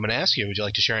I'm going to ask you, would you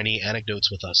like to share any anecdotes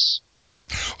with us?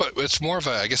 Well, it's more of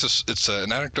a, I guess it's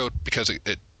an anecdote because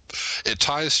it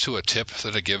ties to a tip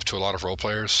that I give to a lot of role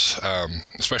players,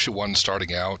 especially ones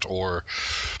starting out or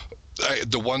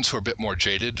the ones who are a bit more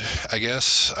jaded, I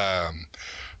guess.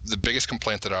 The biggest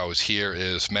complaint that I always hear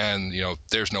is, man,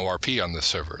 there's no RP on this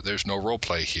server. There's no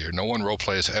roleplay here. No one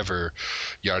roleplays ever,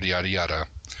 yada, yada, yada.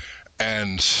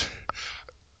 And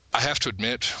I have to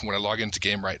admit, when I log into the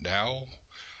game right now,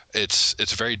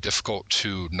 it's very difficult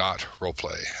to not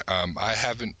roleplay. I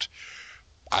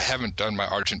haven't done my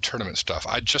Argent tournament stuff.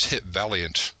 I just hit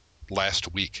Valiant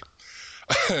last week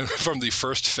from the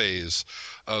first phase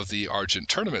of the Argent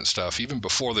tournament stuff, even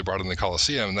before they brought in the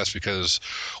Coliseum, and that's because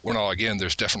when I log in,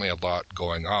 there's definitely a lot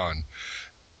going on.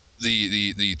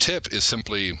 The tip is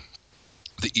simply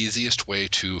the easiest way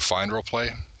to find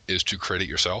roleplay is to create it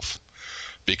yourself,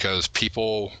 because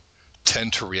people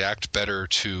tend to react better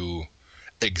to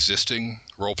existing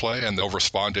roleplay, and they'll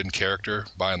respond in character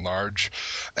by and large.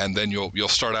 And then you'll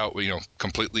start out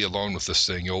completely alone with this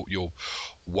thing. You'll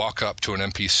walk up to an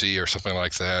NPC or something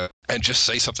like that and just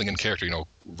say something in character.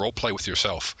 Role play with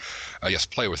yourself. Yes,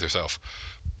 play with yourself.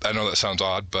 I know that sounds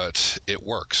odd, but it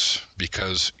works,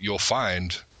 because you'll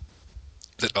find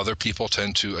that other people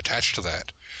tend to attach to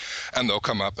that, and they'll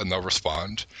come up and they'll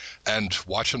respond, and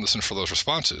watch and listen for those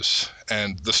responses.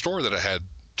 And the story that I had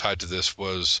tied to this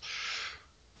was,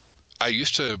 I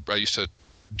used to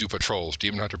do patrols,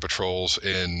 Demon Hunter patrols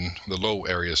in the low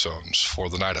area zones for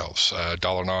the Night Elves,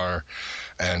 Dalinar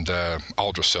and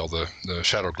Aldrassil, the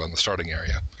Shadow Glen, the starting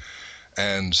area.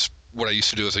 And what I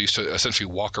used to do is I used to essentially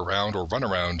walk around or run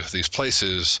around these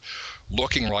places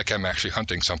looking like I'm actually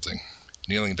hunting something,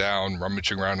 kneeling down,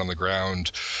 rummaging around on the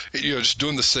ground, just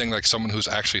doing this thing like someone who's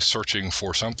actually searching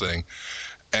for something.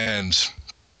 And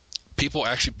people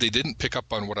actually, they didn't pick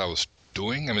up on what I was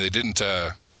doing. I mean, they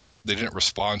didn't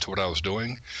respond to what I was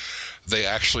doing. They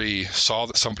actually saw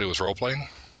that somebody was role-playing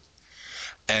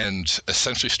and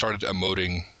essentially started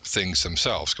emoting things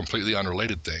themselves, completely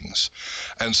unrelated things.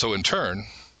 And so in turn,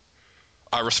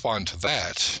 I respond to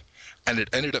that, and it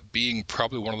ended up being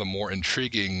probably one of the more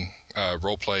intriguing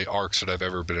role-play arcs that I've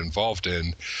ever been involved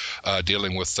in,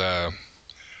 dealing with, I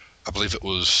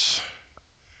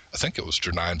think it was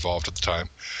Drenai involved at the time.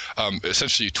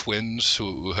 Essentially twins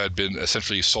who had been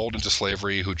essentially sold into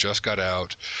slavery, who just got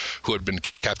out, who had been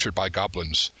captured by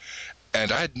goblins.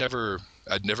 And I'd never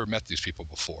met these people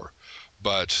before.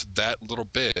 But that little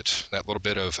bit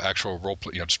of actual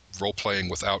role playing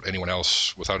without anyone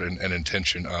else, without an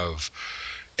intention of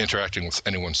interacting with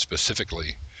anyone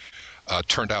specifically,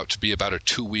 turned out to be about a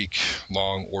 2-week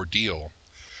long ordeal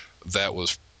that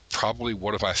was probably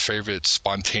one of my favorite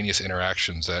spontaneous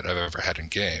interactions that I've ever had in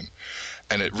game.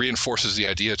 And it reinforces the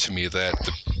idea to me that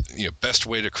the best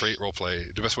way to create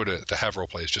roleplay, the best way to have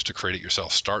roleplay is just to create it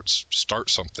yourself. Start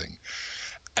something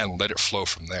and let it flow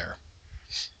from there.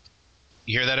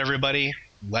 You hear that, everybody?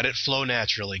 Let it flow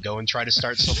naturally. Go and try to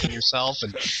start something yourself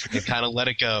and kind of let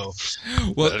it go.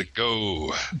 Well, let it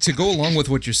go. To go along with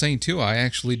what you're saying, too, I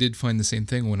actually did find the same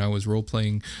thing when I was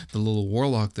role-playing the little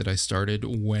warlock that I started.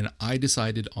 When I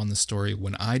decided on the story,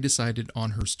 when I decided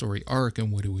on her story arc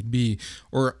and what it would be,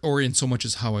 or in so much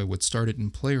as how I would start it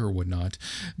and play her or whatnot,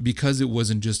 because it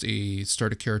wasn't just a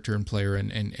start a character and player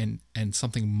and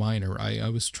something minor, I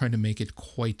was trying to make it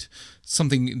quite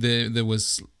something that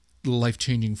was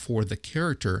life-changing for the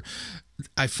character.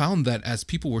 I found that as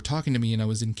people were talking to me and I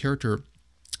was in character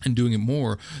and doing it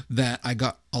more, that I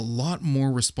got a lot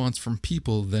more response from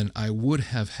people than I would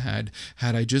have had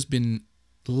I just been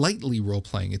lightly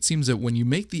role-playing. It seems that when you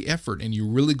make the effort and you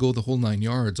really go the whole 9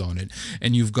 yards on it,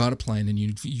 and you've got a plan and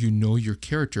you know your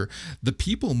character, the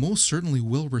people most certainly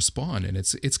will respond. And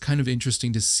it's kind of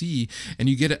interesting to see, and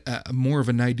you get a more of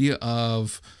an idea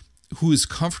of who is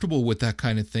comfortable with that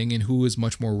kind of thing and who is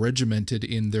much more regimented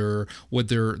in what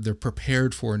they're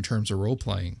prepared for in terms of role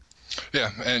playing.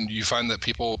 Yeah, and you find that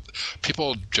people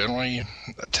generally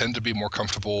tend to be more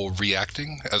comfortable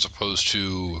reacting as opposed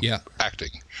to acting.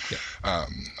 Yeah.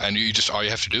 And all you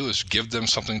have to do is give them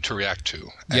something to react to,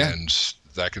 and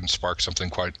that can spark something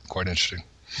quite interesting.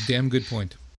 Damn good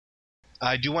point.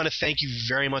 I do want to thank you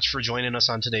very much for joining us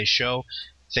on today's show.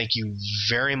 Thank you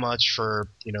very much for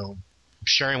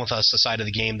sharing with us the side of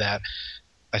the game that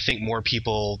I think more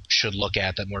people should look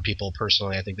at, that more people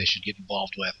personally I think they should get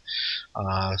involved with.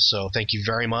 So thank you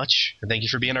very much, and thank you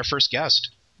for being our first guest.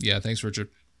 Yeah, thanks, Richard.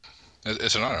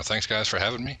 It's an honor. Thanks, guys, for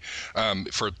having me.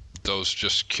 For those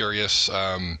just curious,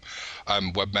 I'm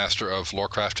webmaster of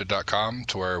lorecrafted.com,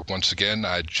 to where, once again,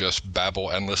 I just babble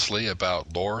endlessly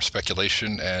about lore,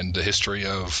 speculation, and the history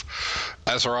of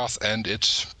Azeroth and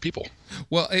its people.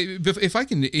 Well, if I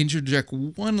can interject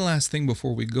one last thing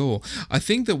before we go, I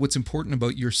think that what's important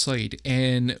about your site,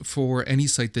 and for any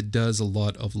site that does a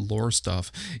lot of lore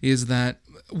stuff, is that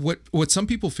what some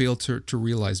people fail to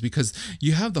realize, because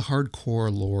you have the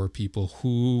hardcore lore people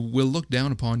who will look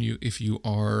down upon you if you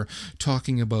are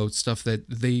talking about stuff that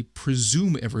they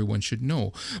presume everyone should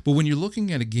know. But when you're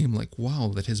looking at a game like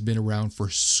WoW that has been around for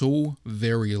so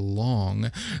very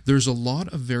long, there's a lot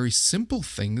of very simple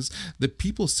things that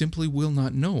people simply will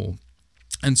not know.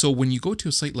 And so when you go to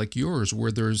a site like yours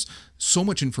where there's so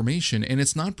much information and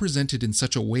it's not presented in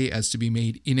such a way as to be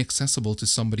made inaccessible to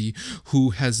somebody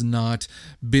who has not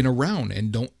been around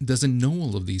and doesn't know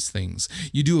all of these things,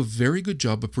 you do a very good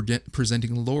job of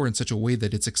presenting lore in such a way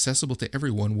that it's accessible to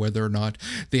everyone, whether or not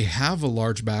they have a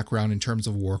large background in terms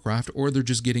of Warcraft or they're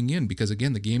just getting in, because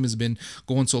again, the game has been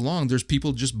going so long, there's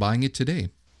people just buying it today.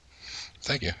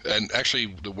 Thank you. And actually,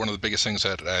 one of the biggest things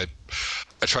that I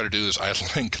try to do is I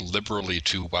link liberally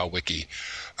to WoWWiki.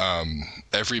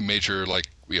 Every major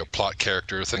plot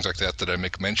character, things like that I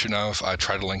make mention of, I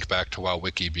try to link back to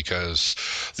WoWWiki, because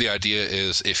the idea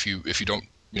is if you don't,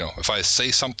 if I say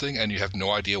something and you have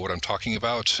no idea what I'm talking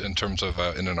about in terms of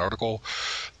in an article,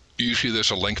 usually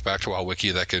there's a link back to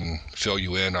WoWWiki that can fill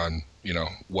you in on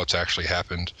what's actually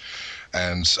happened.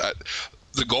 And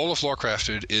the goal of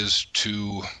Lorecrafted is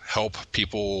to help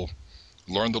people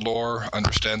learn the lore,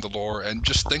 understand the lore, and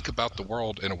just think about the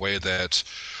world in a way that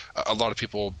a lot of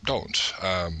people don't.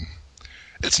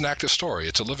 It's an active story.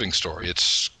 It's a living story.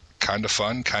 It's kind of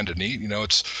fun, kind of neat.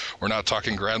 We're not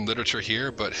talking grand literature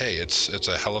here, but hey, it's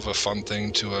a hell of a fun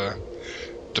thing to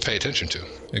pay attention to.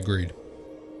 Agreed.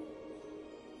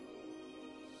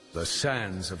 The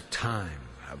sands of time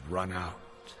have run out,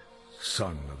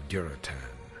 son of Durotan.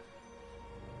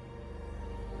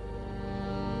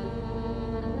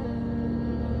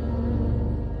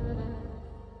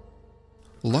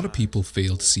 A lot of people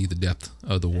fail to see the depth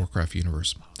of the Warcraft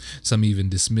universe. Some even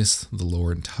dismiss the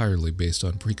lore entirely based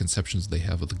on preconceptions they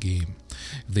have of the game.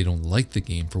 If they don't like the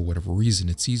game for whatever reason,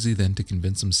 it's easy then to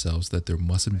convince themselves that there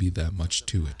mustn't be that much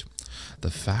to it.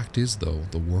 The fact is, though,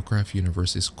 the Warcraft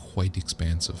universe is quite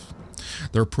expansive.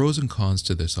 There are pros and cons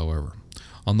to this, however.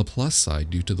 On the plus side,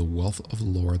 due to the wealth of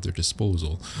lore at their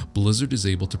disposal, Blizzard is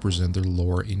able to present their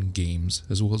lore in games,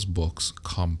 as well as books,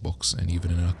 comic books, and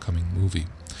even an upcoming movie.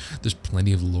 There's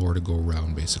plenty of lore to go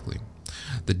around, basically.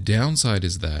 The downside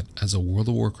is that, as a World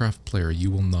of Warcraft player, you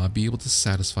will not be able to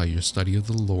satisfy your study of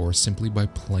the lore simply by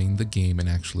playing the game and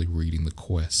actually reading the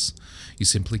quests. You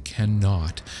simply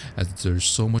cannot, as there's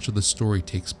so much of the story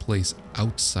takes place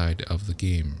outside of the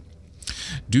game.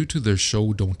 Due to their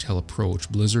show don't tell approach,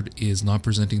 Blizzard is not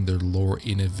presenting their lore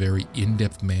in a very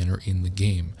in-depth manner in the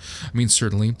game. I mean,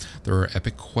 certainly there are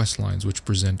epic quest lines which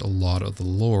present a lot of the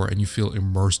lore and you feel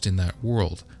immersed in that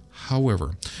world.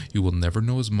 However, you will never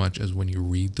know as much as when you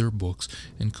read their books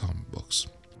and comic books.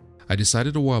 I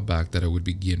decided a while back that I would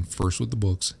begin first with the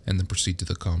books and then proceed to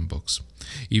the comic books.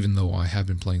 Even though I have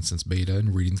been playing since beta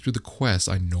and reading through the quests,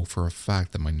 I know for a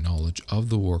fact that my knowledge of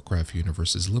the Warcraft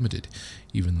universe is limited,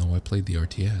 even though I played the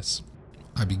RTS.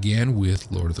 I began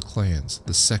with Lord of the Clans,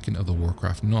 the second of the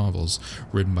Warcraft novels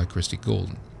written by Christie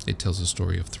Golden. It tells the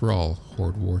story of Thrall,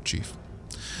 Horde Warchief.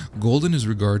 Golden is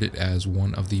regarded as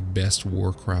one of the best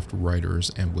Warcraft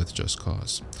writers, and with just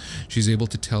cause. She's able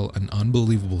to tell an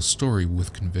unbelievable story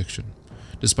with conviction.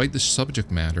 Despite the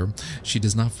subject matter, she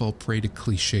does not fall prey to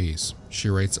cliches. She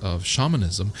writes of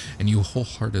shamanism, and you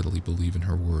wholeheartedly believe in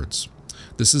her words.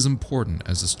 This is important,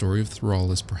 as the story of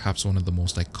Thrall is perhaps one of the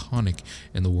most iconic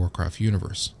in the Warcraft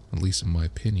universe, at least in my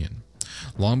opinion.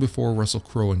 Long before Russell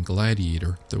Crowe and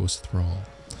Gladiator, there was Thrall.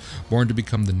 Born to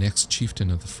become the next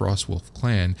chieftain of the Frostwolf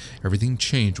clan, everything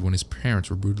changed when his parents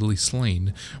were brutally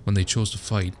slain when they chose to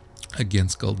fight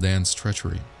against Gul'dan's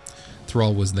treachery.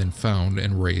 Thrall was then found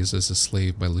and raised as a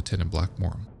slave by Lieutenant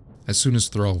Blackmore. As soon as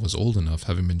Thrall was old enough,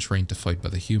 having been trained to fight by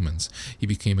the humans, he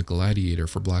became a gladiator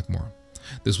for Blackmore.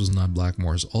 This was not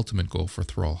Blackmore's ultimate goal for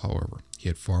Thrall, however. He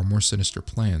had far more sinister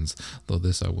plans, though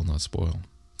this I will not spoil.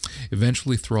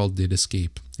 Eventually, Thrall did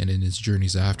escape, and in his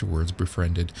journeys afterwards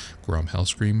befriended Grom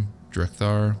Hellscream,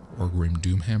 Drekthar, or Grim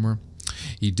Doomhammer.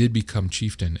 He did become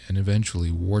chieftain and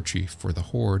eventually war chief for the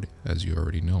Horde, as you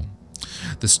already know.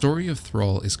 The story of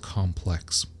Thrall is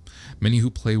complex. Many who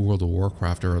play World of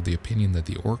Warcraft are of the opinion that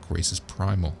the orc race is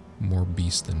primal, more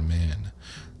beast than man.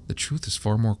 The truth is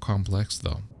far more complex,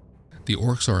 though. The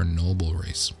orcs are a noble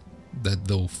race. that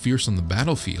though fierce on the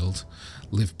battlefield,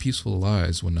 live peaceful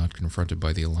lives when not confronted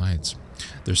by the Alliance.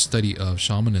 Their study of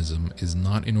shamanism is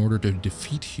not in order to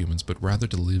defeat humans, but rather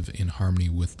to live in harmony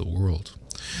with the world.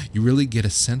 You really get a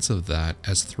sense of that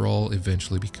as Thrall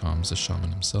eventually becomes a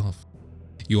shaman himself.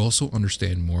 You also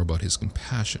understand more about his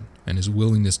compassion and his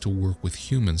willingness to work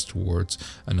with humans towards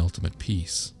an ultimate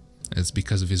peace. And it's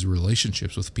because of his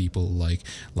relationships with people like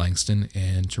Langston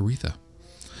and Taretha.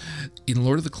 In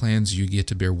Lord of the Clans, you get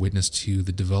to bear witness to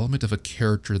the development of a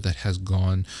character that has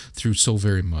gone through so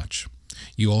very much.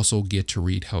 You also get to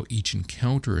read how each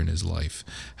encounter in his life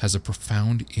has a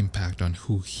profound impact on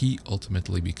who he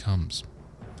ultimately becomes.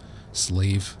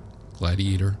 Slave,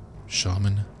 gladiator,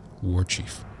 shaman, war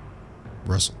chief.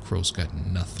 Russell Crowe's got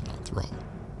nothing on Thrall.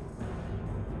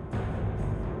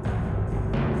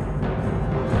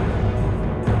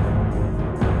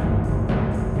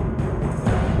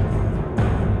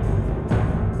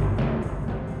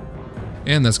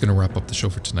 And that's going to wrap up the show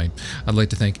for tonight. I'd like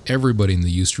to thank everybody in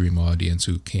the Ustream audience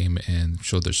who came and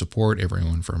showed their support,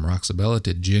 everyone from Roxabella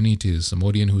to Ginny to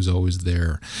Samodian, who's always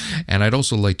there. And I'd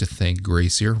also like to thank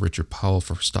Gracier, Richard Powell,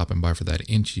 for stopping by for that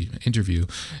interview.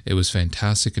 It was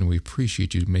fantastic, and we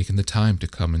appreciate you making the time to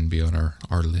come and be on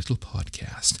our little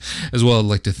podcast. As well, I'd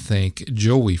like to thank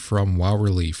Joey from WoW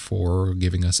Relief for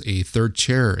giving us a third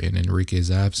chair in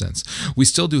Enrique's absence. We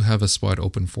still do have a spot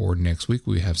open for next week.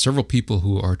 We have several people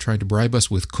who are trying to bribe us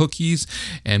with cookies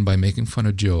and by making fun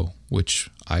of Joe,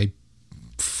 which I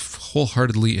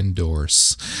wholeheartedly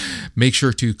endorse. Make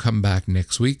sure to come back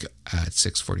next week at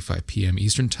 6:45 p.m.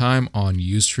 Eastern Time on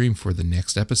Ustream for the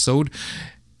next episode.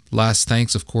 Last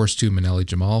thanks, of course, to Manali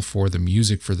Jamal for the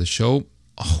music for the show.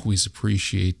 Always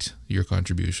appreciate your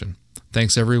contribution.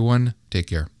 Thanks, everyone. Take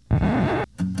care.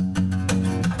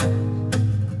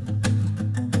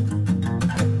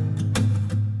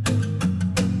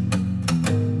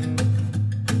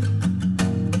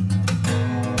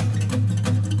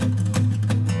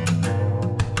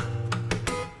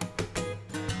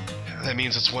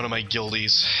 It's one of my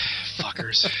guildies.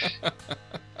 Fuckers.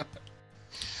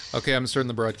 Okay, I'm starting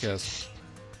the broadcast.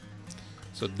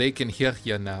 So they can hear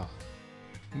you now.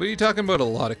 What are you talking about? A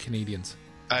lot of Canadians.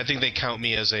 I think they count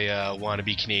me as a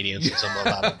wannabe Canadian since I'm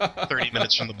about 30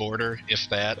 minutes from the border, if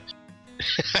that.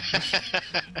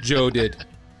 Joe did.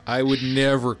 I would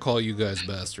never call you guys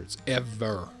bastards.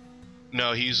 Ever.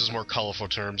 No, he uses more colorful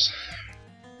terms.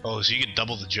 Oh, so you get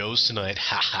double the Joes tonight.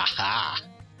 Ha ha ha.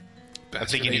 I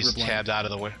think he's tabbed out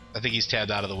of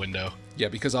the window. Yeah,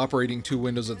 because operating two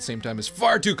windows at the same time is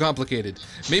far too complicated.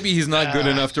 Maybe he's not good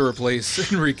enough to replace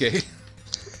Enrique.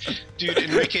 Dude,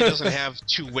 Enrique doesn't have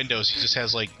two windows. He just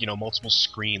has, multiple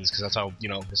screens, because that's how,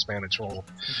 Hispanics roll.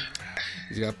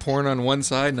 He's got porn on one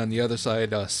side, and on the other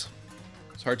side, us.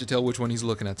 It's hard to tell which one he's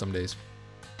looking at some days.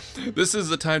 This is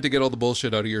the time to get all the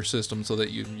bullshit out of your system so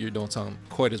that you don't sound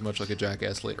quite as much like a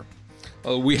jackass later.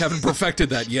 We haven't perfected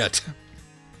that yet.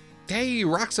 Hey,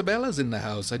 Roxabella's in the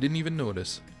house. I didn't even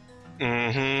notice.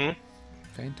 Mm-hmm.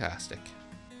 Fantastic.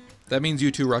 That means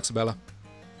you too, Roxabella.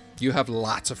 You have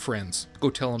lots of friends. Go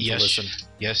tell them to listen.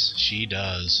 Yes, she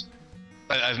does.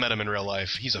 I've met him in real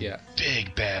life. He's a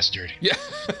big bastard. Yeah.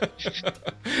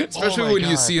 Especially when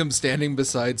you see him standing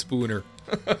beside Spooner.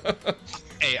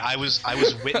 Hey, I was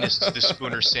witness to the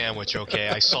Spooner sandwich, okay?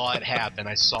 I saw it happen.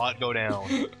 I saw it go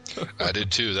down. I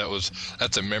did too.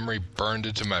 That's a memory burned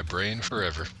into my brain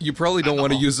forever. You probably don't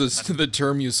want to use the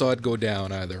term "you saw it go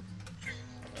down" either.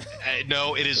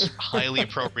 No, it is highly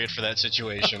appropriate for that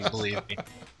situation, believe me.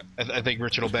 I think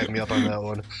Richard will back me up on that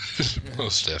one.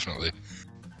 Most definitely.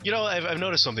 I've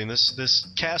noticed something. This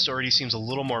cast already seems a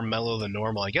little more mellow than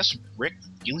normal. I guess Rick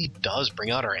really does bring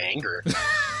out our anger.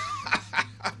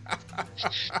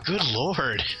 Good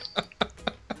Lord.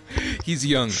 He's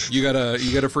young. You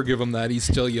gotta forgive him that. He's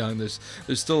still young. There's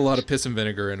still a lot of piss and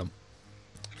vinegar in him.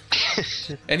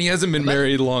 And he hasn't been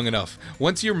married long enough.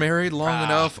 Once you're married long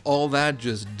enough, all that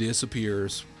just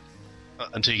disappears.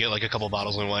 Until you get a couple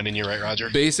bottles of wine in you, right, Roger?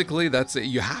 Basically, that's it.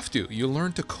 You have to. You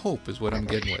learn to cope is what I'm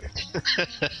getting with.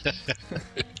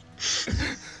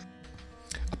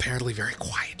 Apparently very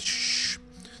quiet. Shh.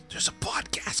 There's a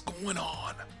podcast going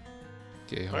on.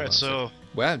 Okay, all right, so...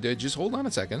 Well, dude, just hold on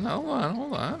a second.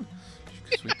 Hold on.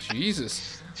 Sweet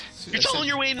Jesus. You're telling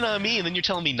you're waiting on me, and then you're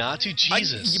telling me not to?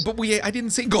 Jesus. I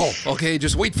didn't say go, okay?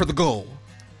 Just wait for the go.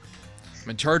 I'm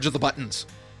in charge of the buttons.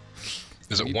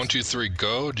 Is it 1, 2, 3,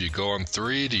 go? Do you go on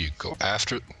 3? Do you go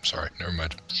after? Sorry, never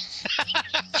mind.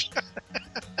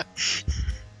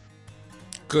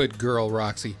 Good girl,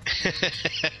 Roxy.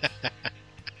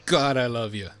 God, I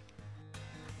love you.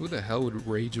 Who the hell would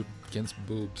rage against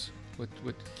boobs? What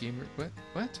gamer?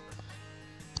 What?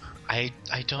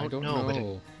 I don't know, but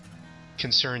it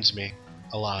concerns me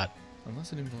a lot.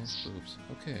 Unless it involves boobs.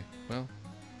 Okay, well,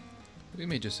 we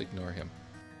may just ignore him.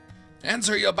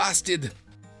 Answer, you bastard!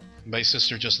 My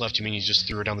sister just left. You mean you just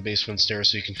threw her down the basement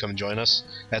stairs so you can come and join us?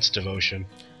 That's devotion.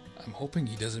 I'm hoping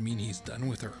he doesn't mean he's done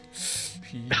with her.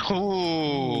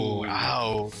 Oh,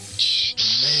 ouch.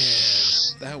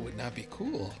 Man, that would not be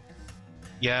cool.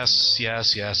 Yes,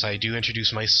 I do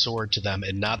introduce my sword to them,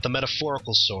 and not the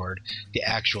metaphorical sword, the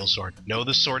actual sword. No,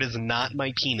 the sword is not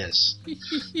my penis.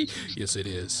 Yes, it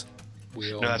is.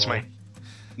 We all No, that's know.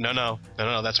 my...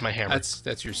 No, that's my hammer.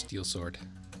 That's your steel sword.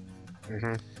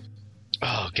 Mm-hmm.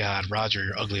 Oh, God, Roger,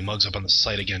 your ugly mug's up on the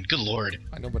site again. Good Lord.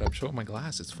 I know, but I'm showing my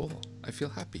glass. It's full. I feel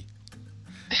happy.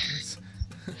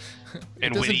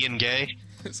 And witty and gay?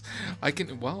 I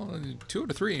can, 2 out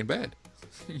of 3 in bed.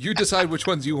 You decide which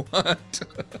ones you want.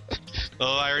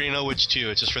 Oh, I already know which two.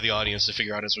 It's just for the audience to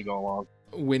figure out as we go along.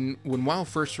 When WoW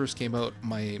first came out,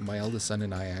 my eldest son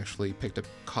and I actually picked up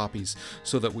copies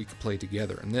so that we could play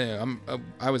together. And then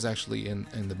I was actually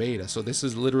in the beta, so this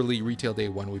is literally retail day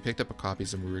 1. We picked up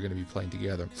copies and we were going to be playing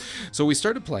together. So we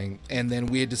started playing, and then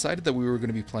we had decided that we were going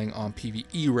to be playing on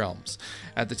PvE realms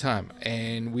at the time.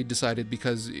 And we decided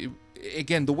because,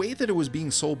 again, the way that it was being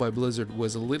sold by Blizzard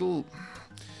was a little...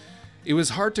 It was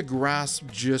hard to grasp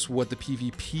just what the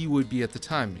PvP would be at the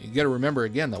time. You got to remember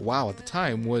again that WoW at the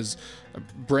time was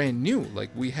brand new. Like,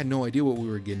 we had no idea what we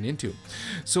were getting into.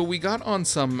 So we got on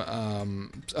some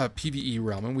PvE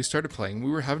realm and we started playing. We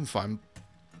were having fun.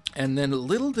 And then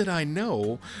little did I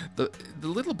know, the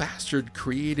little bastard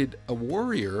created a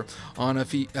warrior on a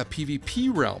PvP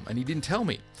realm, and he didn't tell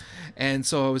me. And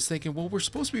so I was thinking, well, we're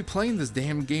supposed to be playing this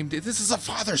damn game. This is a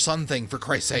father-son thing, for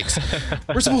Christ's sakes.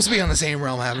 We're supposed to be on the same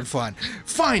realm having fun.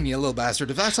 Fine, you little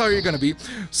bastard, if that's how you're going to be.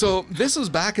 So this was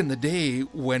back in the day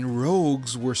when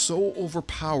rogues were so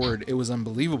overpowered, it was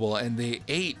unbelievable. And they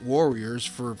ate warriors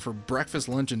for breakfast,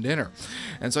 lunch, and dinner.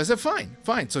 And so I said,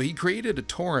 fine. So he created a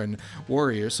Tauren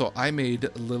warrior. So I made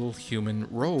a little human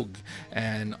rogue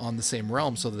and on the same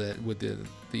realm, so that with the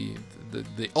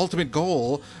ultimate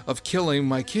goal of killing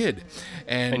my kid.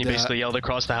 And you basically yelled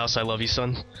across the house, "I love you,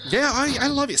 son." Yeah, I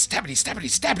love you,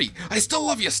 stabbity. I still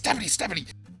love you,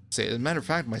 stabbity. As a matter of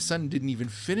fact, my son didn't even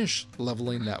finish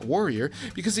leveling that warrior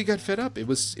because he got fed up. It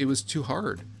was too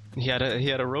hard. He had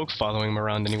a rogue following him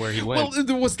around anywhere he went. Well,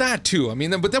 there was that too. I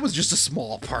mean, but that was just a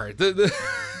small part. The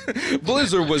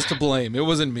Blizzard was to blame. It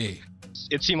wasn't me.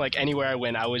 It seemed like anywhere I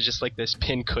went, I was just like this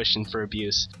pin cushion for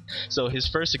abuse. So his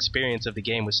first experience of the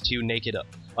game was 2 naked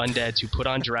undeads who put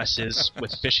on dresses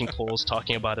with fishing poles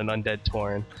talking about an undead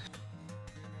Tauren.